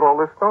think they built all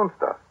this stone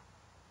stuff?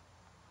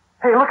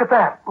 Hey, look at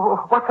that.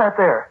 What's that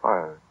there?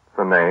 It's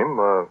a name,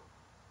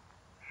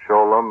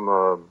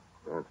 Sholem,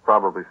 it's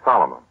probably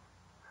Solomon.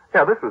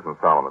 Yeah, this was in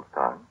Solomon's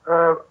time.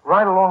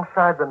 Right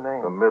alongside the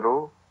name. The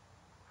middle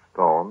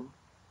stone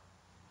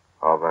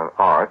of an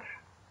arch,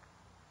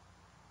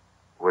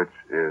 which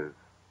is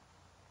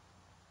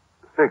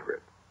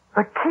secret.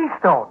 The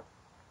keystone.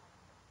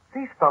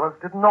 These fellas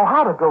didn't know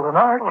how to build an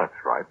arch. Well,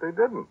 that's right, they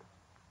didn't.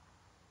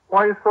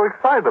 Why are you so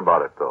excited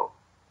about it, though?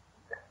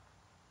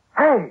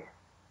 Hey,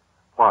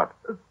 What?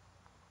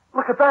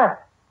 look at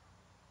that.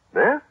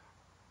 This?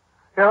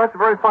 Yeah, that's a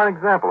very fine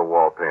example of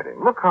wall painting.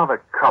 Look how the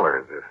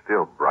colors are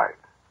still bright.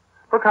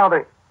 Look how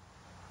they...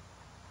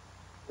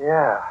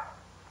 Yeah.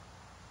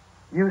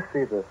 You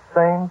see the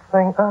same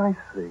thing I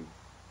see,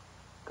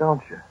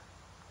 don't you?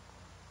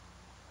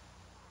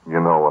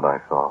 You know what I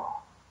saw.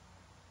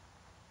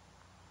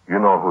 You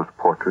know whose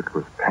portrait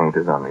was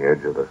painted on the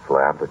edge of the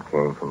slab that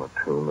came from a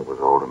tomb that was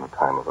old in the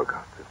time of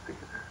Augustus Caesar.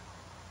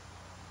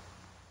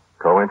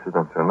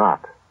 Coincidence or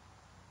not,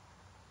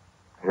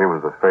 here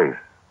was the face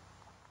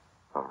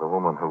of the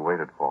woman who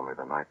waited for me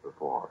the night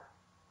before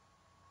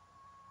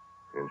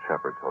in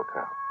Shepherd's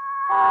Hotel.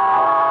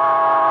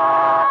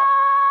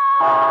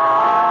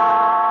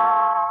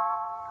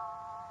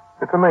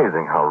 It's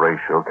amazing how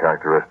racial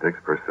characteristics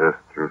persist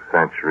through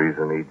centuries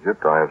in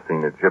Egypt. I have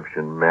seen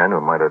Egyptian men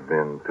who might have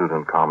been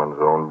Tutankhamun's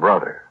own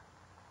brother.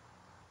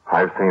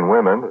 I've seen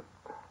women,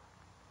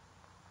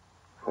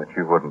 but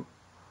you wouldn't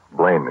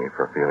blame me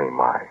for feeling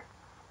my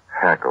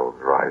hackles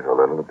rise a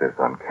little at this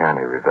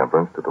uncanny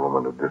resemblance to the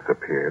woman who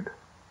disappeared.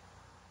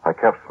 I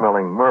kept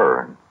smelling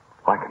myrrh and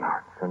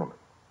spikenard and cinnamon.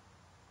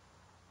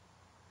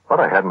 But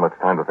I hadn't much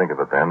time to think of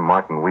it then.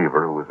 Martin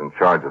Weaver, who was in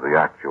charge of the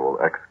actual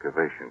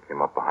excavation,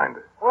 came up behind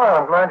us. Well,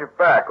 I'm glad you're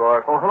back,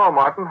 Orson. Oh, hello,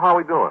 Martin. How are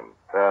we doing?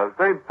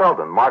 Dave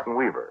Selden, Martin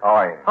Weaver. How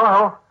are you?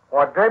 Hello.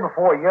 Well, the day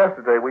before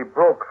yesterday, we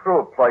broke through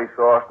a place,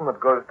 Orson, that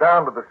goes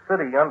down to the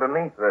city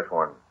underneath this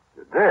one.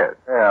 You did?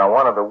 Yeah,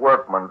 one of the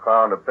workmen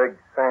found a big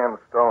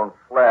sandstone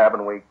slab,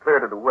 and we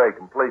cleared it away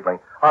completely.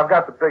 I've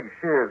got the big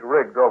shears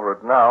rigged over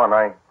it now, and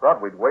I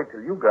thought we'd wait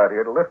till you got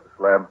here to lift the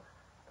slab.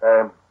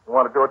 You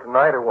want to do it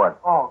tonight or what?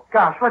 Oh,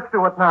 gosh, let's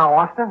do it now,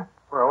 Austin.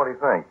 Well, what do you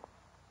think?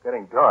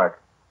 Getting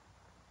dark.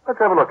 Let's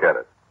have a look at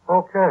it.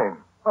 Okay.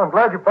 Well, I'm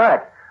glad you're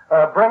back.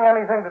 Bring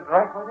anything to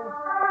drink with you?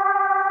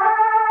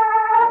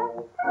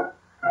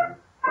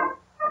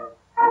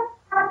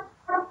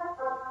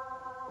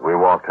 We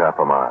walked half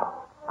a mile.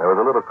 There was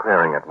a little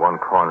clearing at one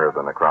corner of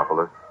the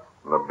necropolis,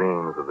 and the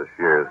beams of the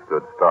shears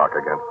stood stark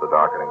against the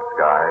darkening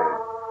sky.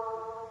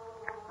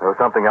 There was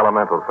something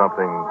elemental,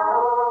 something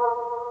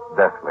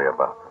deathly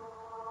about them.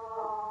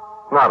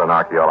 Not an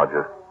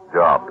archaeologist's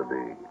job to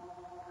be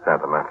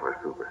sentimental or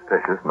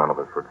superstitious. None of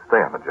us would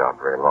stay on the job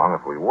very long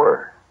if we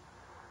were.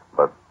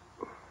 But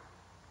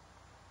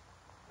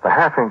the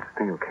half-inch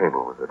steel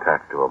cable was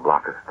attached to a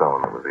block of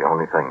stone that was the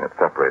only thing that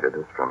separated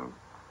us from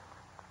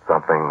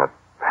something that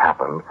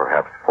happened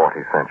perhaps 40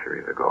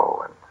 centuries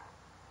ago. And,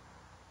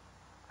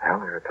 well,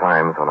 there are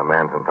times when a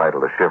man's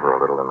entitled to shiver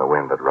a little in the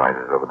wind that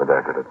rises over the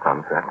desert at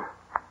sunset.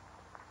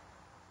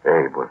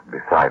 Abe was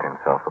beside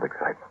himself with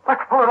excitement.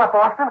 Let's pull it up,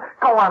 Austin.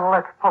 Go on,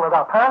 let's pull it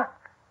up, huh?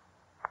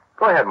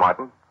 Go ahead,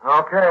 Martin.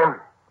 Okay.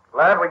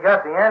 Glad we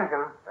got the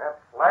engine. That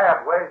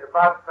slab weighs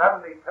about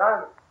 70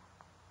 tons.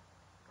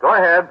 Go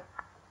ahead.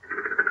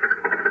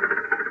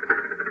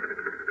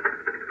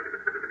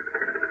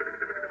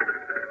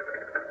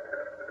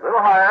 A little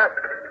higher.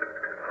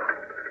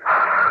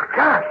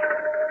 Gosh.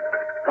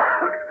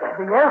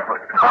 The air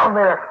down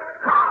there.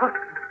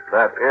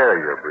 That air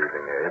you're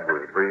breathing, Abe,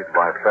 was breathed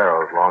by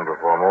pharaohs long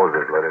before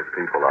Moses led his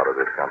people out of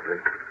this country.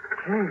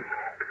 Gee.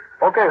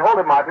 Okay, hold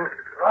it, Martin.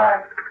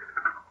 Right.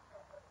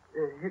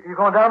 You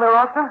going down there,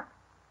 Austin?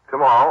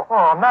 Tomorrow.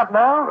 Oh, not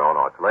now?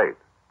 No, it's late.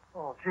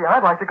 Oh, gee,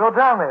 I'd like to go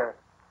down there.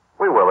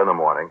 We will in the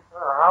morning.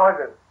 How is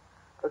it?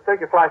 Let's take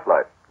your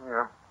flashlight.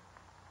 Yeah.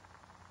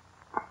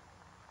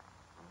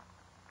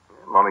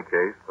 Mummy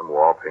case, some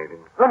wall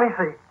paintings. Let me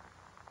see.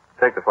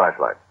 Take the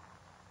flashlight.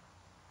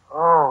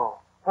 Oh,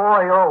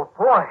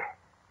 boy.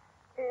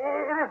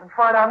 It isn't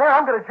far down there.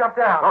 I'm going to jump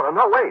down.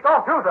 No, wait.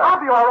 Don't do that. I'll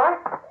be all right.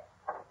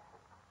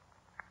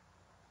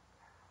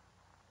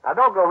 Now,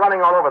 don't go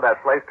running all over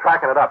that place,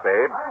 tracking it up,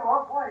 Abe. I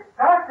won't. Boy, it's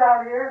dark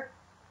down here.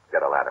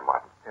 Get a ladder,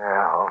 Martin.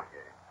 Yeah,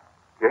 okay.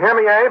 You hear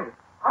me, Abe?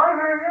 I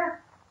hear you.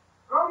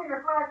 Throw me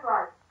your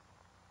flashlight.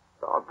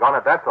 Doggone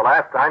it, that's the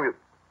last time you...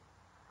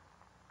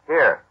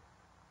 Here.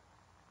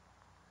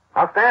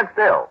 Now stand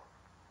still.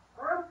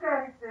 I'm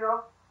standing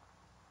still.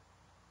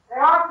 Hey,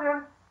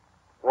 Austin.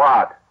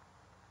 What?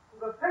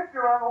 There's a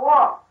picture on the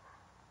wall.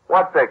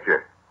 What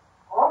picture?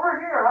 Over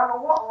here on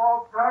the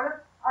wall, darn it.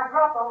 I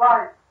dropped the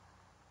light.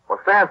 Well,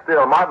 stand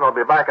still. Martin will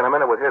be back in a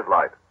minute with his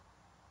light.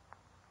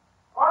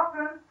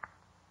 Austin.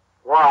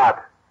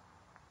 What?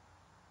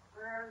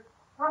 There's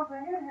something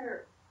in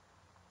here.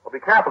 Well, be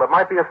careful. It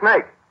might be a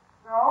snake.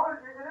 No, it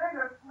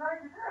ain't a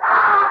snake.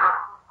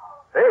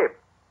 Abe.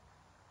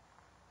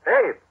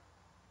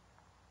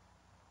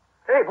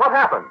 Abe, what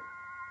happened?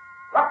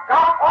 Look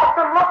out,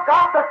 Austin! Look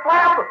out! The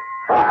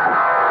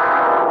slab!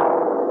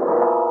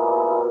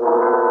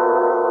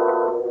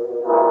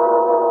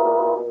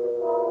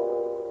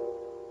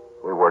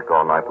 We worked worked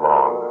all night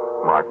long,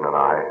 Martin and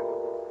I,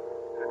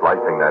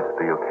 splicing that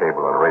steel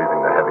cable and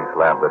raising the heavy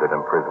slab that had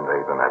imprisoned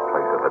Abe in that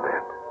place of the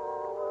dead.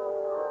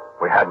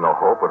 We had no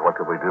hope, but what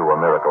could we do? A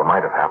miracle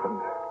might have happened.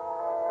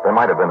 There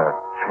might have been a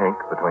chink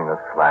between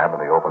the slab and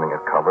the opening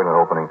it covered, an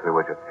opening through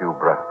which a few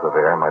breaths of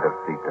air might have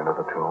seeped into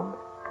the tomb.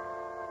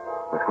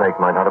 The snake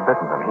might not have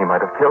bitten him. He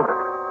might have killed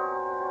it.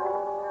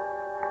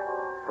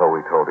 So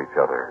we told each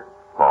other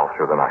all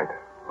through the night.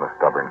 The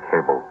stubborn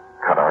cable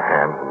cut our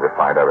hands and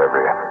defied our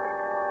every effort.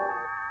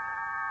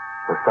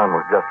 The sun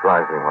was just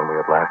rising when we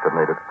at last had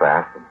made it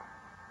fast, and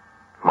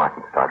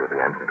Martin started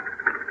the engine.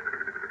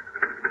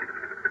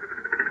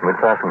 We'd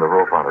fastened the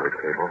rope onto the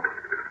cable,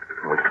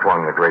 and we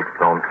swung the great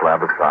stone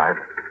slab aside.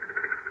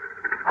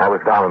 I was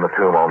down in the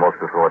tomb almost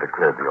before it had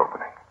cleared the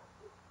opening.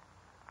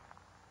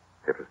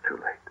 It was too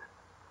late.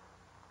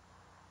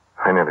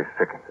 I nearly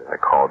sickened as I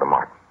called to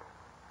Martin.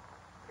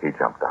 He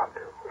jumped down,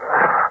 too.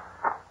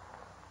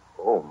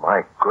 Oh,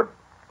 my good...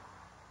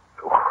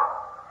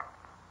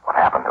 What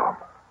happened to him?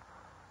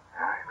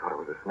 I thought it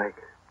was a snake.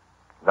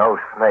 No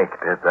snake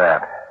did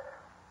that.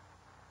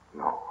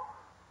 No.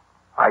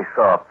 I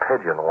saw a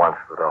pigeon once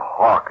that a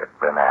hawk had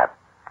been at.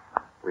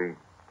 We'd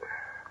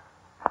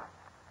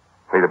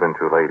have been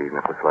too late even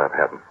if the slab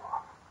hadn't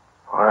fallen.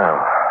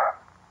 Well...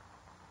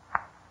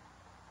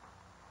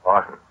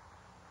 Lawson.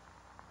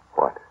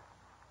 What?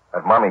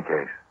 That mummy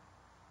case.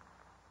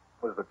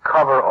 Was the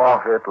cover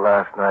off it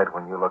last night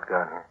when you looked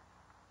down here?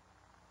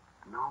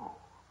 No.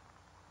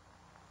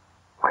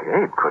 Why,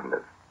 Abe couldn't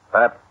have.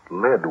 That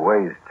lid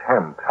weighs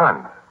 10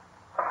 tons.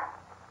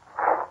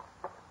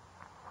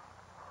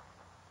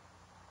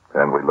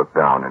 Then we looked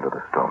down into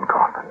the stone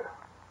coffin.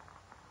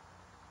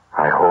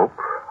 I hope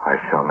I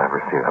shall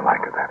never see the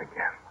like of that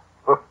again.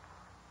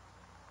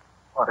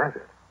 What is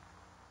it?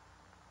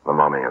 The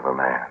mummy of a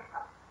man.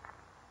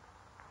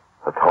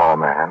 A tall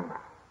man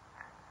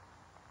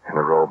in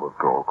a robe of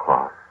gold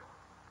cloth.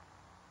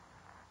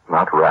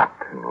 Not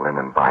wrapped in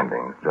linen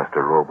bindings, just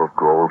a robe of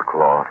gold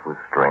cloth with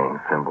strange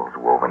symbols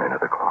woven into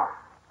the cloth.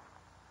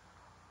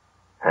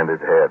 And his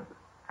head.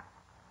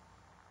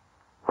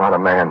 Not a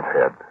man's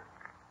head.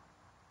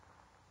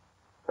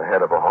 The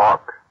head of a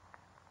hawk.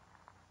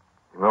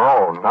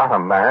 No, not a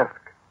mask.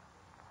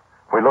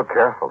 We looked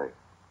carefully.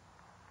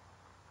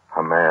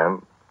 A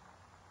man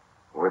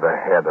with the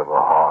head of a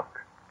hawk.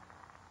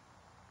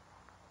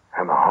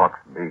 And the hawk's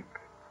beak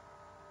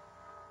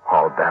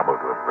all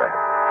dabbled with red.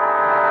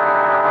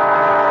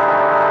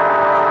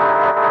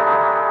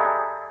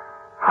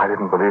 I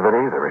didn't believe it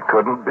either. It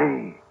couldn't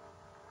be.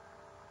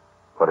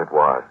 But it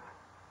was.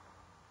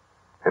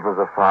 It was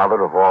the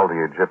father of all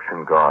the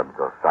Egyptian gods,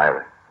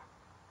 Osiris.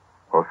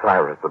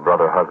 Osiris, the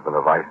brother husband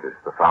of Isis,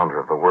 the founder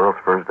of the world's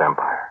first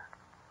empire.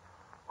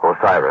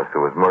 Osiris,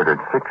 who was murdered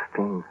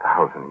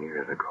 16,000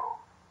 years ago.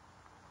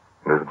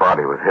 And his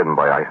body was hidden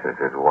by Isis,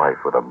 his wife,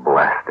 with a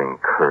blasting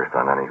curse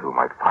on any who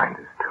might find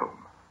his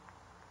tomb.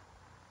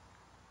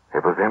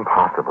 It was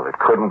impossible. It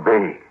couldn't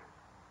be.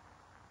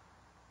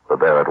 But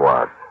there it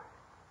was.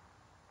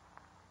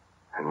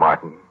 And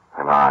Martin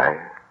and I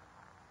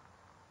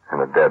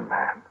and the dead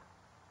man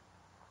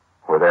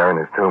were there in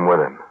his tomb with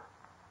him.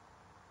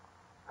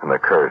 And the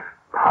curse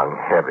hung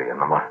heavy in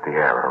the musty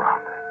air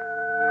around us.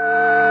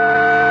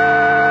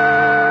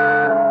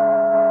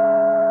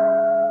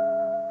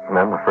 And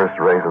then the first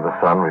rays of the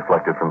sun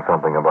reflected from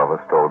something above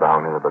us stole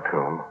down into the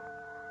tomb.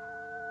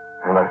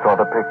 And I saw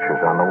the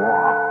pictures on the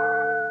wall.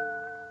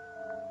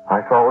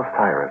 I saw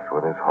Osiris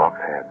with his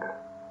hawk's head.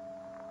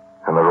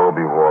 And the robe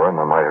he wore and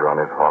the mitre on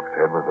his hawk's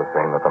head was the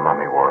same that the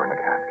mummy wore in a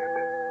casket.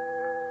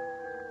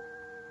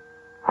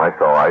 I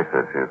saw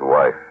Isis, his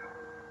wife,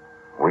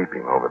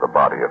 weeping over the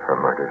body of her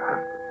murdered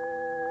husband.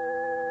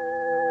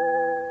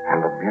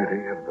 And the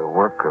beauty of the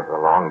work of the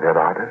long-dead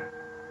artist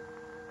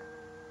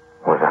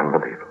was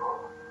unbelievable.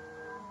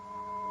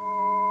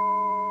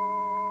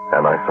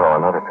 And I saw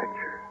another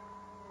picture.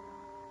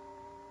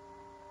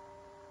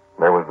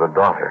 There was the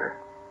daughter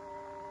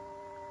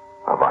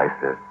of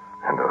Isis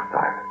and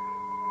Osiris.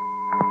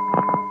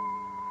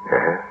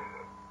 Yes.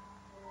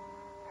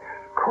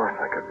 Of course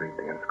I could read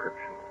the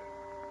inscriptions.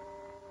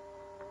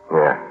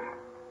 Yes.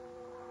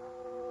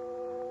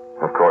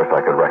 Of course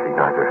I could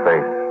recognize her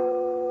face.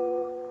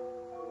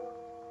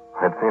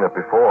 I'd seen it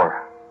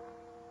before.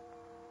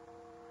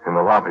 In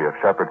the lobby of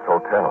Shepherd's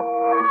Hotel.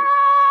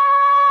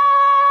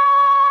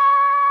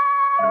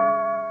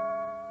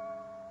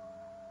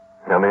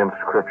 And the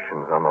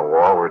inscriptions on the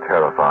wall were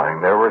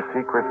terrifying. There were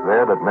secrets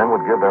there that men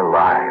would give their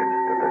lives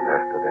to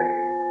possess today.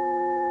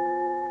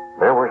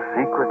 There were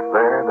secrets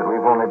there that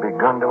we've only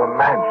begun to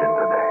imagine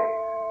today.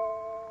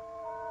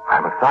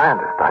 I'm a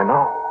scientist, I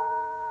know.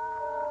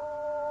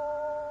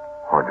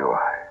 Or do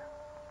I?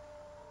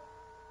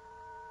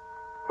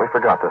 We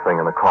forgot the thing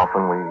in the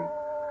coffin.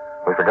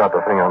 We forgot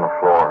the thing on the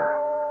floor.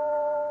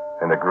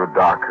 And it grew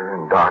darker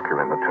and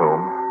darker in the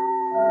tomb.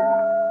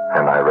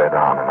 And I read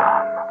on and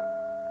on.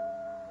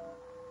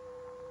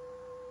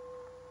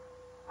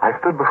 I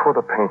stood before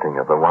the painting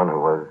of the one who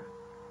was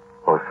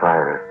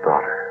Osiris'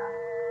 daughter.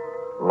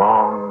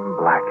 Long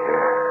black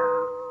hair,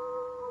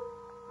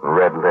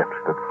 red lips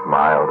that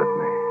smiled at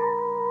me.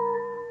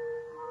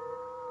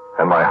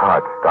 And my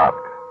heart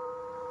stopped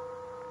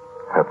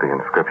at the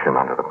inscription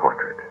under the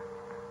portrait.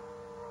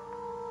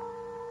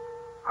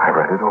 I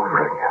read it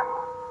over again.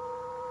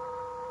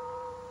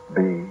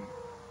 Be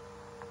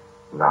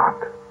not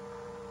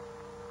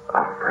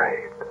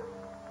afraid.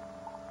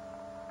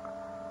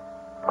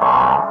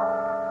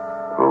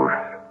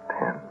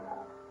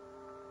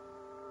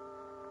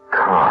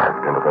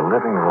 Carved into the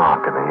living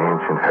rock in the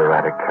ancient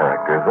hieratic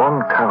characters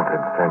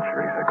uncounted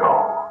centuries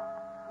ago.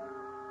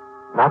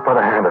 Not by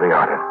the hand of the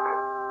artist.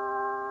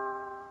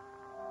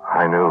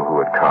 I knew who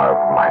had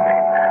carved my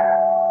name there.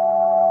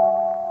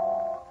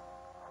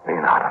 Be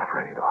not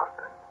afraid,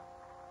 Austin.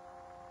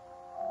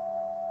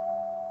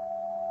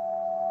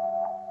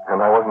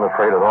 And I wasn't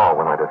afraid at all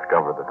when I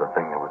discovered that the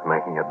thing that was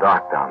making a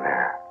dock down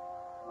there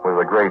was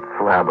a great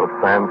slab of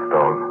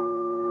sandstone,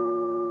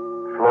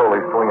 slowly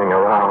swinging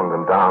around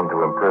and down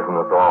to imprison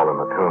us all in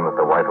the tomb that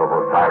the wife of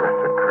Osiris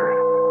had cursed.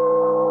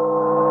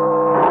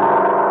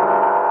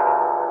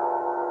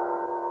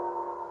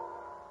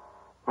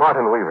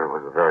 Martin Weaver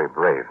was a very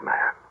brave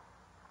man.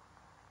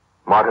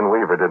 Martin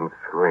Weaver didn't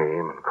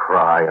scream and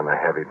cry in the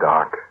heavy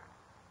dark.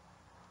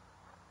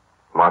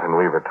 Martin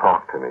Weaver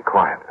talked to me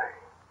quietly.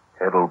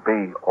 It'll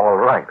be all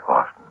right,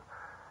 Austin.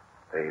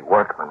 The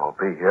workmen will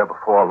be here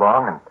before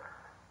long, and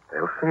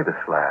they'll see the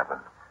slab,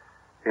 and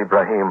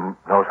Ibrahim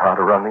knows how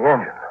to run the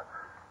engine.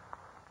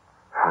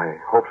 I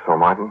hope so,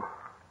 Martin.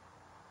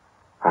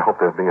 I hope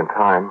they'll be in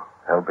time.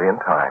 They'll be in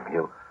time.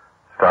 He'll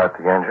start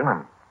the engine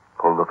and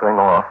pull the thing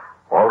off.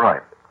 All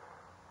right.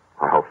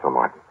 I hope so,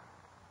 Martin.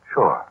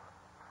 Sure.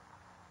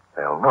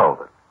 They'll know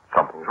that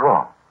something's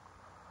wrong.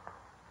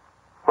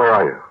 Where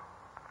are you?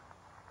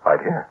 Right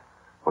here.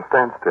 Well,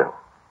 stand still.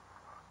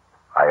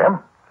 I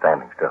am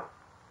standing still.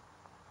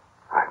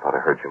 I thought I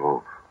heard you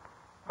move.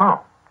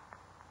 No.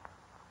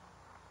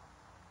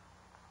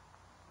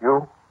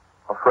 You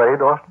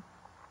afraid, Austin?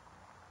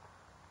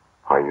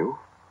 Are you?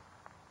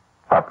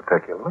 Not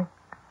particularly.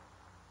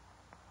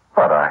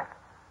 But I...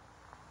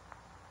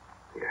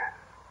 Yes.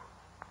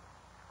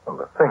 Well,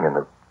 the thing in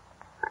the...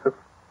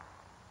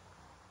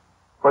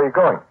 Where are you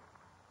going?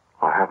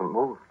 I haven't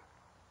moved.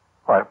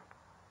 I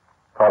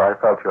thought I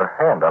felt your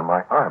hand on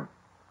my arm.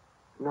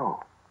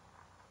 No.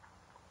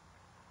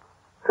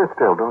 Sit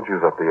still. Don't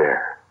use up the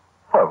air.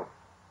 Well,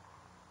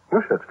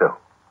 you sit still.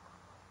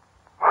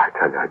 I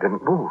tell you, I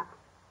didn't move.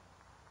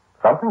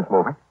 Something's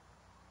moving.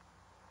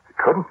 It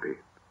couldn't be.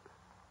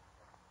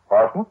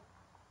 Austin?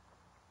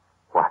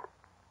 What?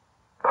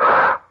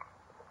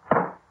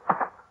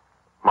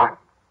 Martin.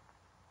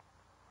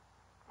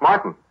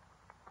 Martin.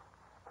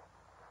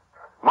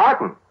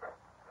 Martin.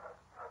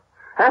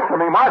 Answer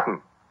me,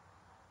 Martin.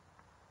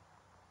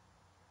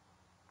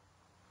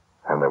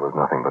 And there was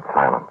nothing but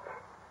silence.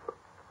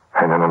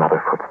 And then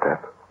another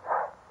footstep.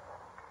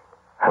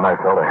 And I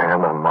felt a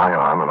hand on my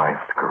arm, and I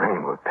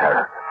screamed with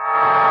terror.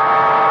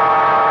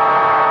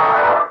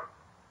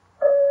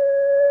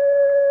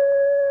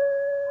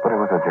 But it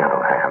was a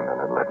gentle hand, and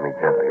it led me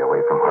gently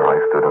away from where I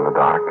stood in the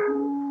dark.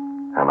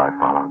 And I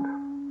followed.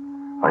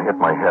 I hit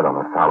my head on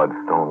a solid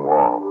stone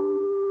wall.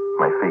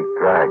 My feet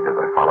dragged as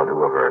I followed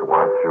whoever it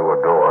was through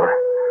a door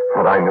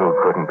that I knew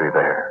couldn't be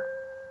there.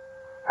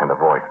 And a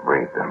voice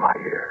breathed in my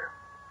ear.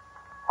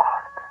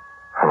 Austin.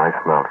 And I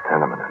smelled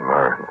cinnamon and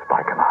myrrh and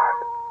spikenard.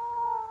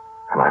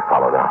 And I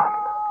followed on.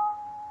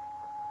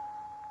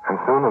 And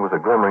soon there was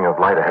a glimmering of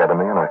light ahead of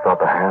me, and I felt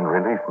the hand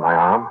release my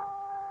arm,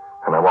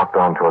 and I walked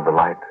on toward the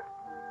light.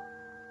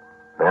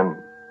 Then,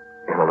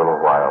 in a little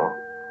while,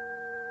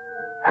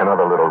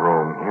 another little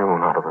room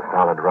hewn out of the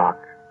solid rock,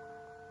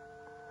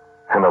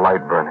 and a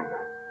light burning.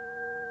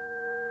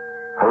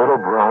 A little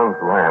bronze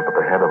lamp at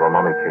the head of a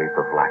mummy case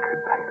of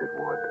lacquered painted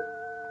wood.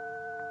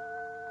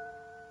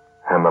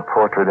 And the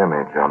portrait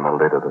image on the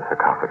lid of the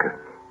sarcophagus.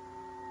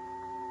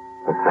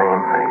 The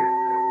same face.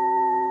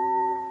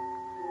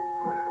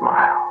 The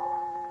smile.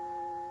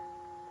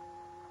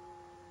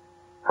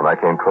 And I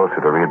came closer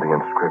to read the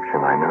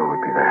inscription I knew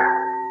would be there.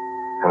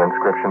 An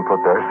inscription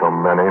put there so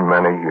many,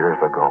 many years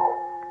ago.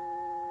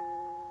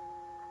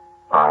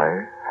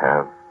 I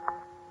have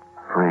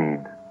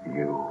freed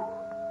you,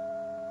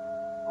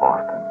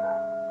 Austin.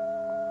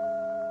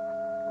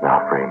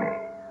 Now free me.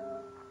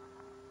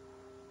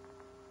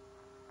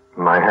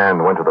 My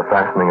hand went to the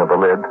fastening of the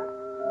lid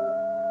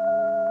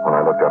when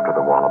I looked up to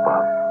the wall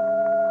above.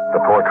 The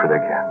portrait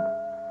again.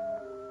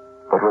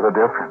 But with a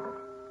difference.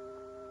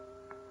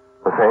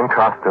 The same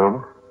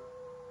costume,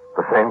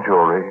 the same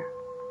jewelry,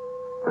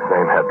 the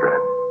same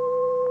headdress.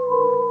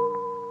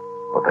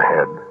 But the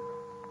head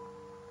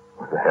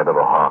was the head of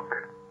a hawk.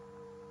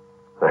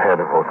 The head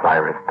of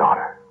Osiris'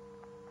 daughter.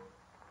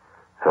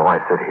 So I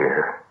sit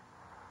here,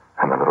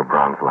 and the little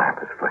bronze lamp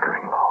is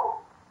flickering low.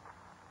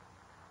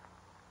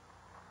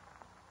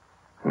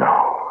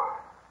 No.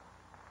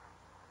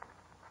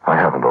 I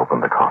haven't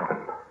opened the coffin.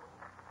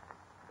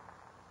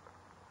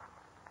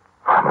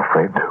 I'm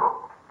afraid to.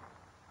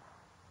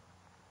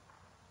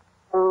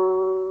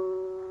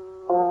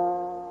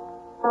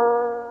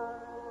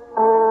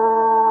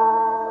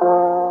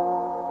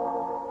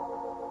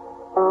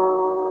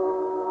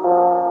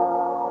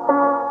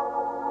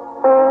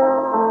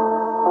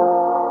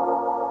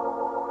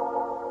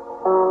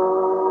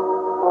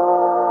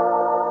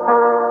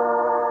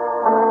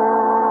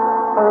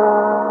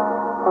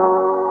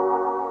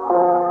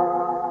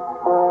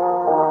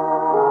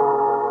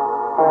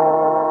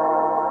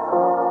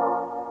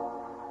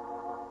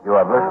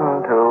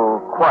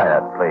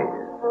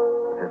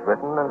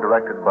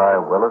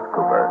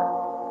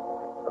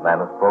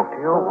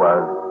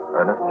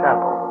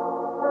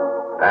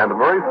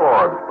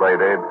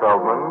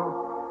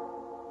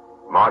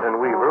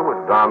 Martin Weaver was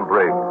Don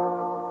Briggs.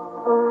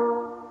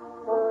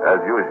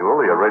 As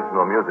usual, the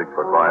original music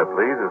for Quiet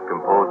Please is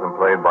composed and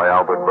played by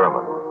Albert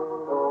Berman.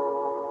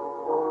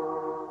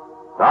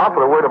 Now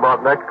for a word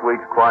about next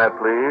week's Quiet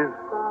Please.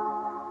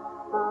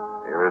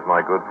 Here is my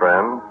good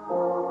friend,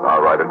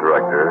 our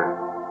writer-director,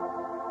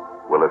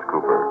 Willis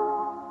Cooper.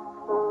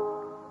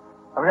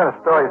 I've got a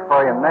story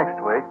for you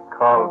next week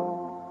called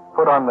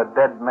Put on the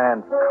Dead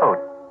Man's Coat.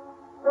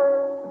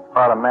 It's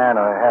about a man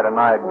who had an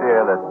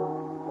idea that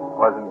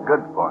wasn't good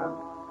for him.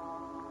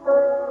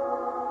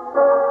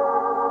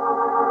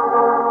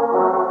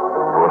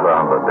 Put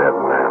on the Dead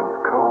Man's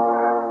Coat.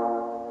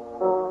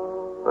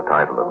 The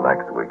title of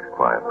next week's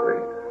Quiet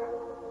Please.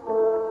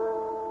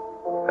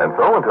 And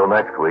so until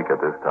next week at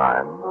this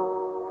time,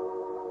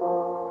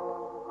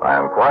 I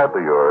am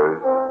quietly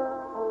yours,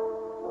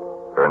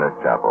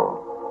 Ernest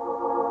Chappell.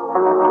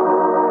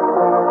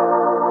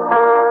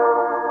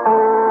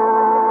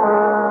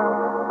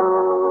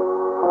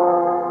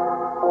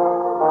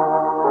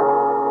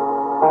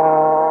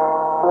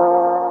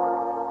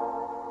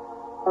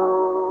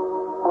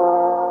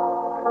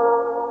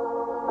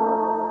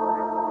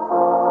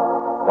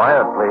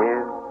 Quiet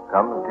Please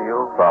comes to you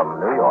from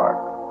New York.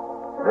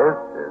 This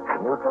is the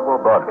Mutual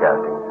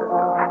Broadcasting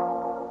System.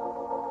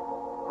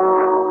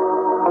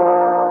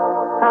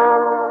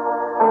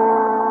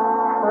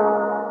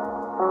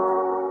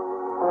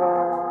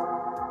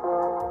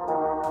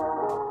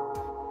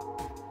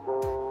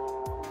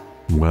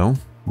 Well,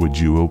 would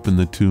you open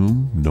the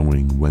tomb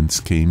knowing whence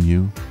came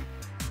you?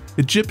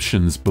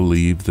 Egyptians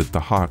believed that the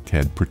hawk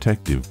had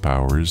protective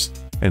powers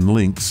and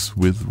links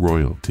with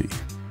royalty.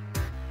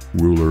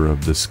 Ruler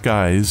of the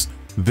skies,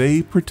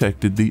 they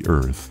protected the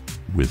earth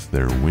with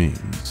their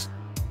wings.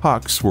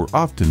 Hawks were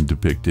often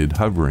depicted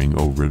hovering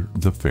over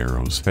the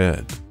pharaoh's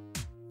head.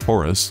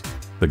 Horus,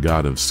 the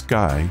god of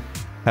sky,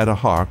 had a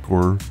hawk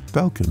or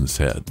falcon's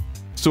head.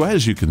 So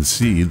as you can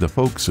see, the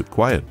folks at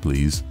Quiet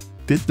Please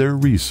did their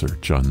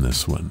research on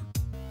this one.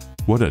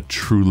 What a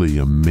truly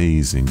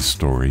amazing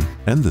story,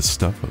 and the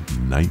stuff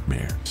of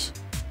nightmares.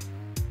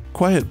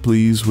 Quiet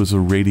Please was a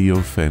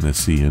radio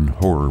fantasy and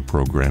horror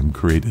program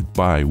created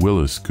by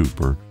Willis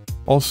Cooper,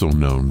 also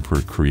known for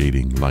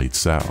creating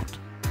Lights Out.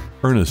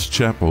 Ernest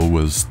Chappell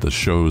was the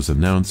show's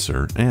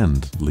announcer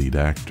and lead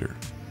actor.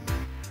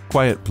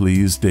 Quiet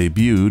Please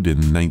debuted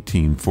in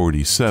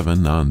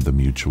 1947 on the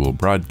Mutual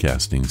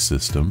Broadcasting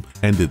System,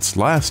 and its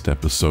last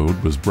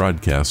episode was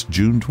broadcast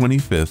June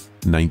 25,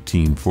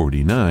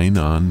 1949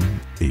 on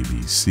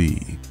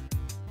ABC.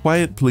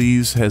 Quiet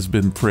Please has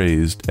been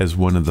praised as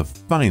one of the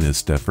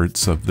finest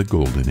efforts of the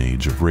golden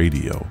age of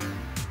radio.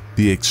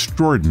 The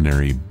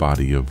extraordinary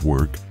body of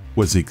work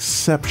was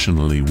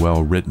exceptionally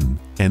well written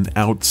and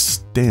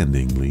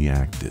outstandingly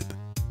acted.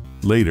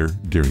 Later,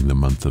 during the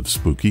month of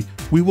Spooky,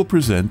 we will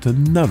present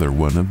another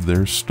one of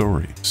their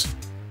stories,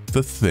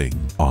 The Thing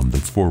on the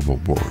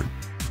Fourble board,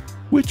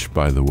 which,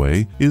 by the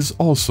way, is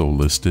also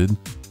listed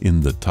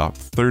in the top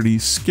 30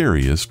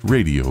 scariest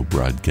radio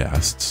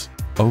broadcasts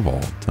of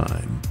all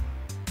time.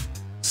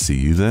 See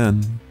you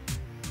then.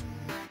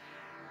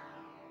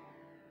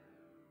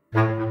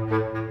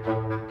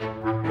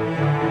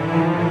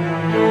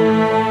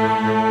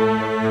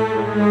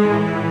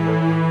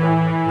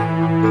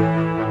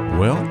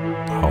 Well,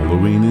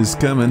 Halloween is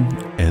coming,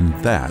 and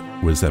that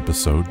was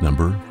episode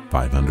number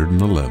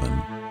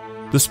 511.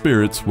 The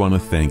spirits want to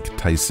thank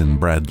Tyson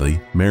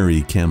Bradley,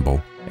 Mary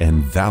Campbell,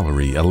 and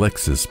Valerie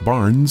Alexis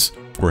Barnes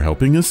for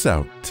helping us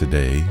out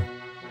today.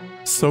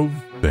 So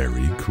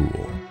very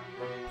cool.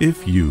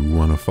 If you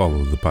want to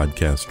follow the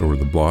podcast or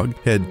the blog,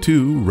 head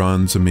to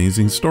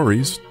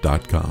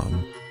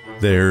ronsamazingstories.com.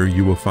 There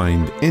you will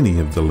find any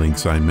of the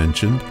links I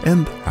mentioned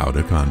and how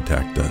to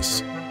contact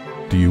us.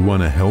 Do you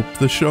want to help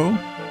the show?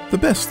 The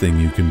best thing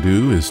you can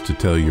do is to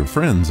tell your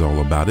friends all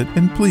about it,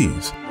 and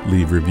please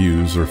leave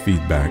reviews or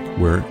feedback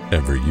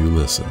wherever you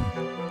listen.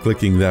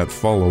 Clicking that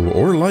follow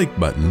or like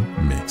button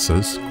makes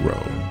us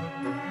grow.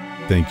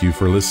 Thank you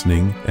for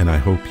listening, and I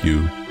hope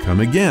you come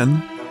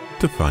again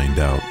to find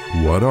out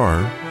what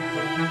are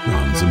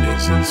Ron's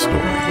Amazing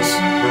Stories.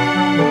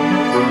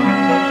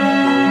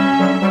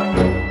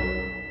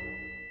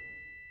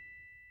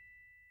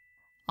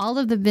 All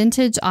of the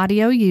vintage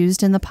audio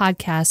used in the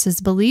podcast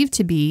is believed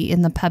to be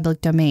in the public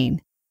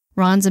domain.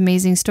 Ron's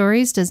Amazing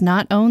Stories does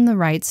not own the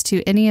rights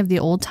to any of the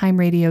old-time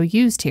radio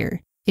used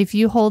here. If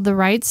you hold the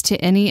rights to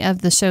any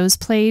of the shows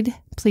played,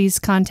 please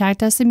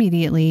contact us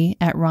immediately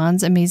at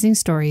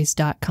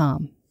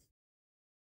ronsamazingstories.com.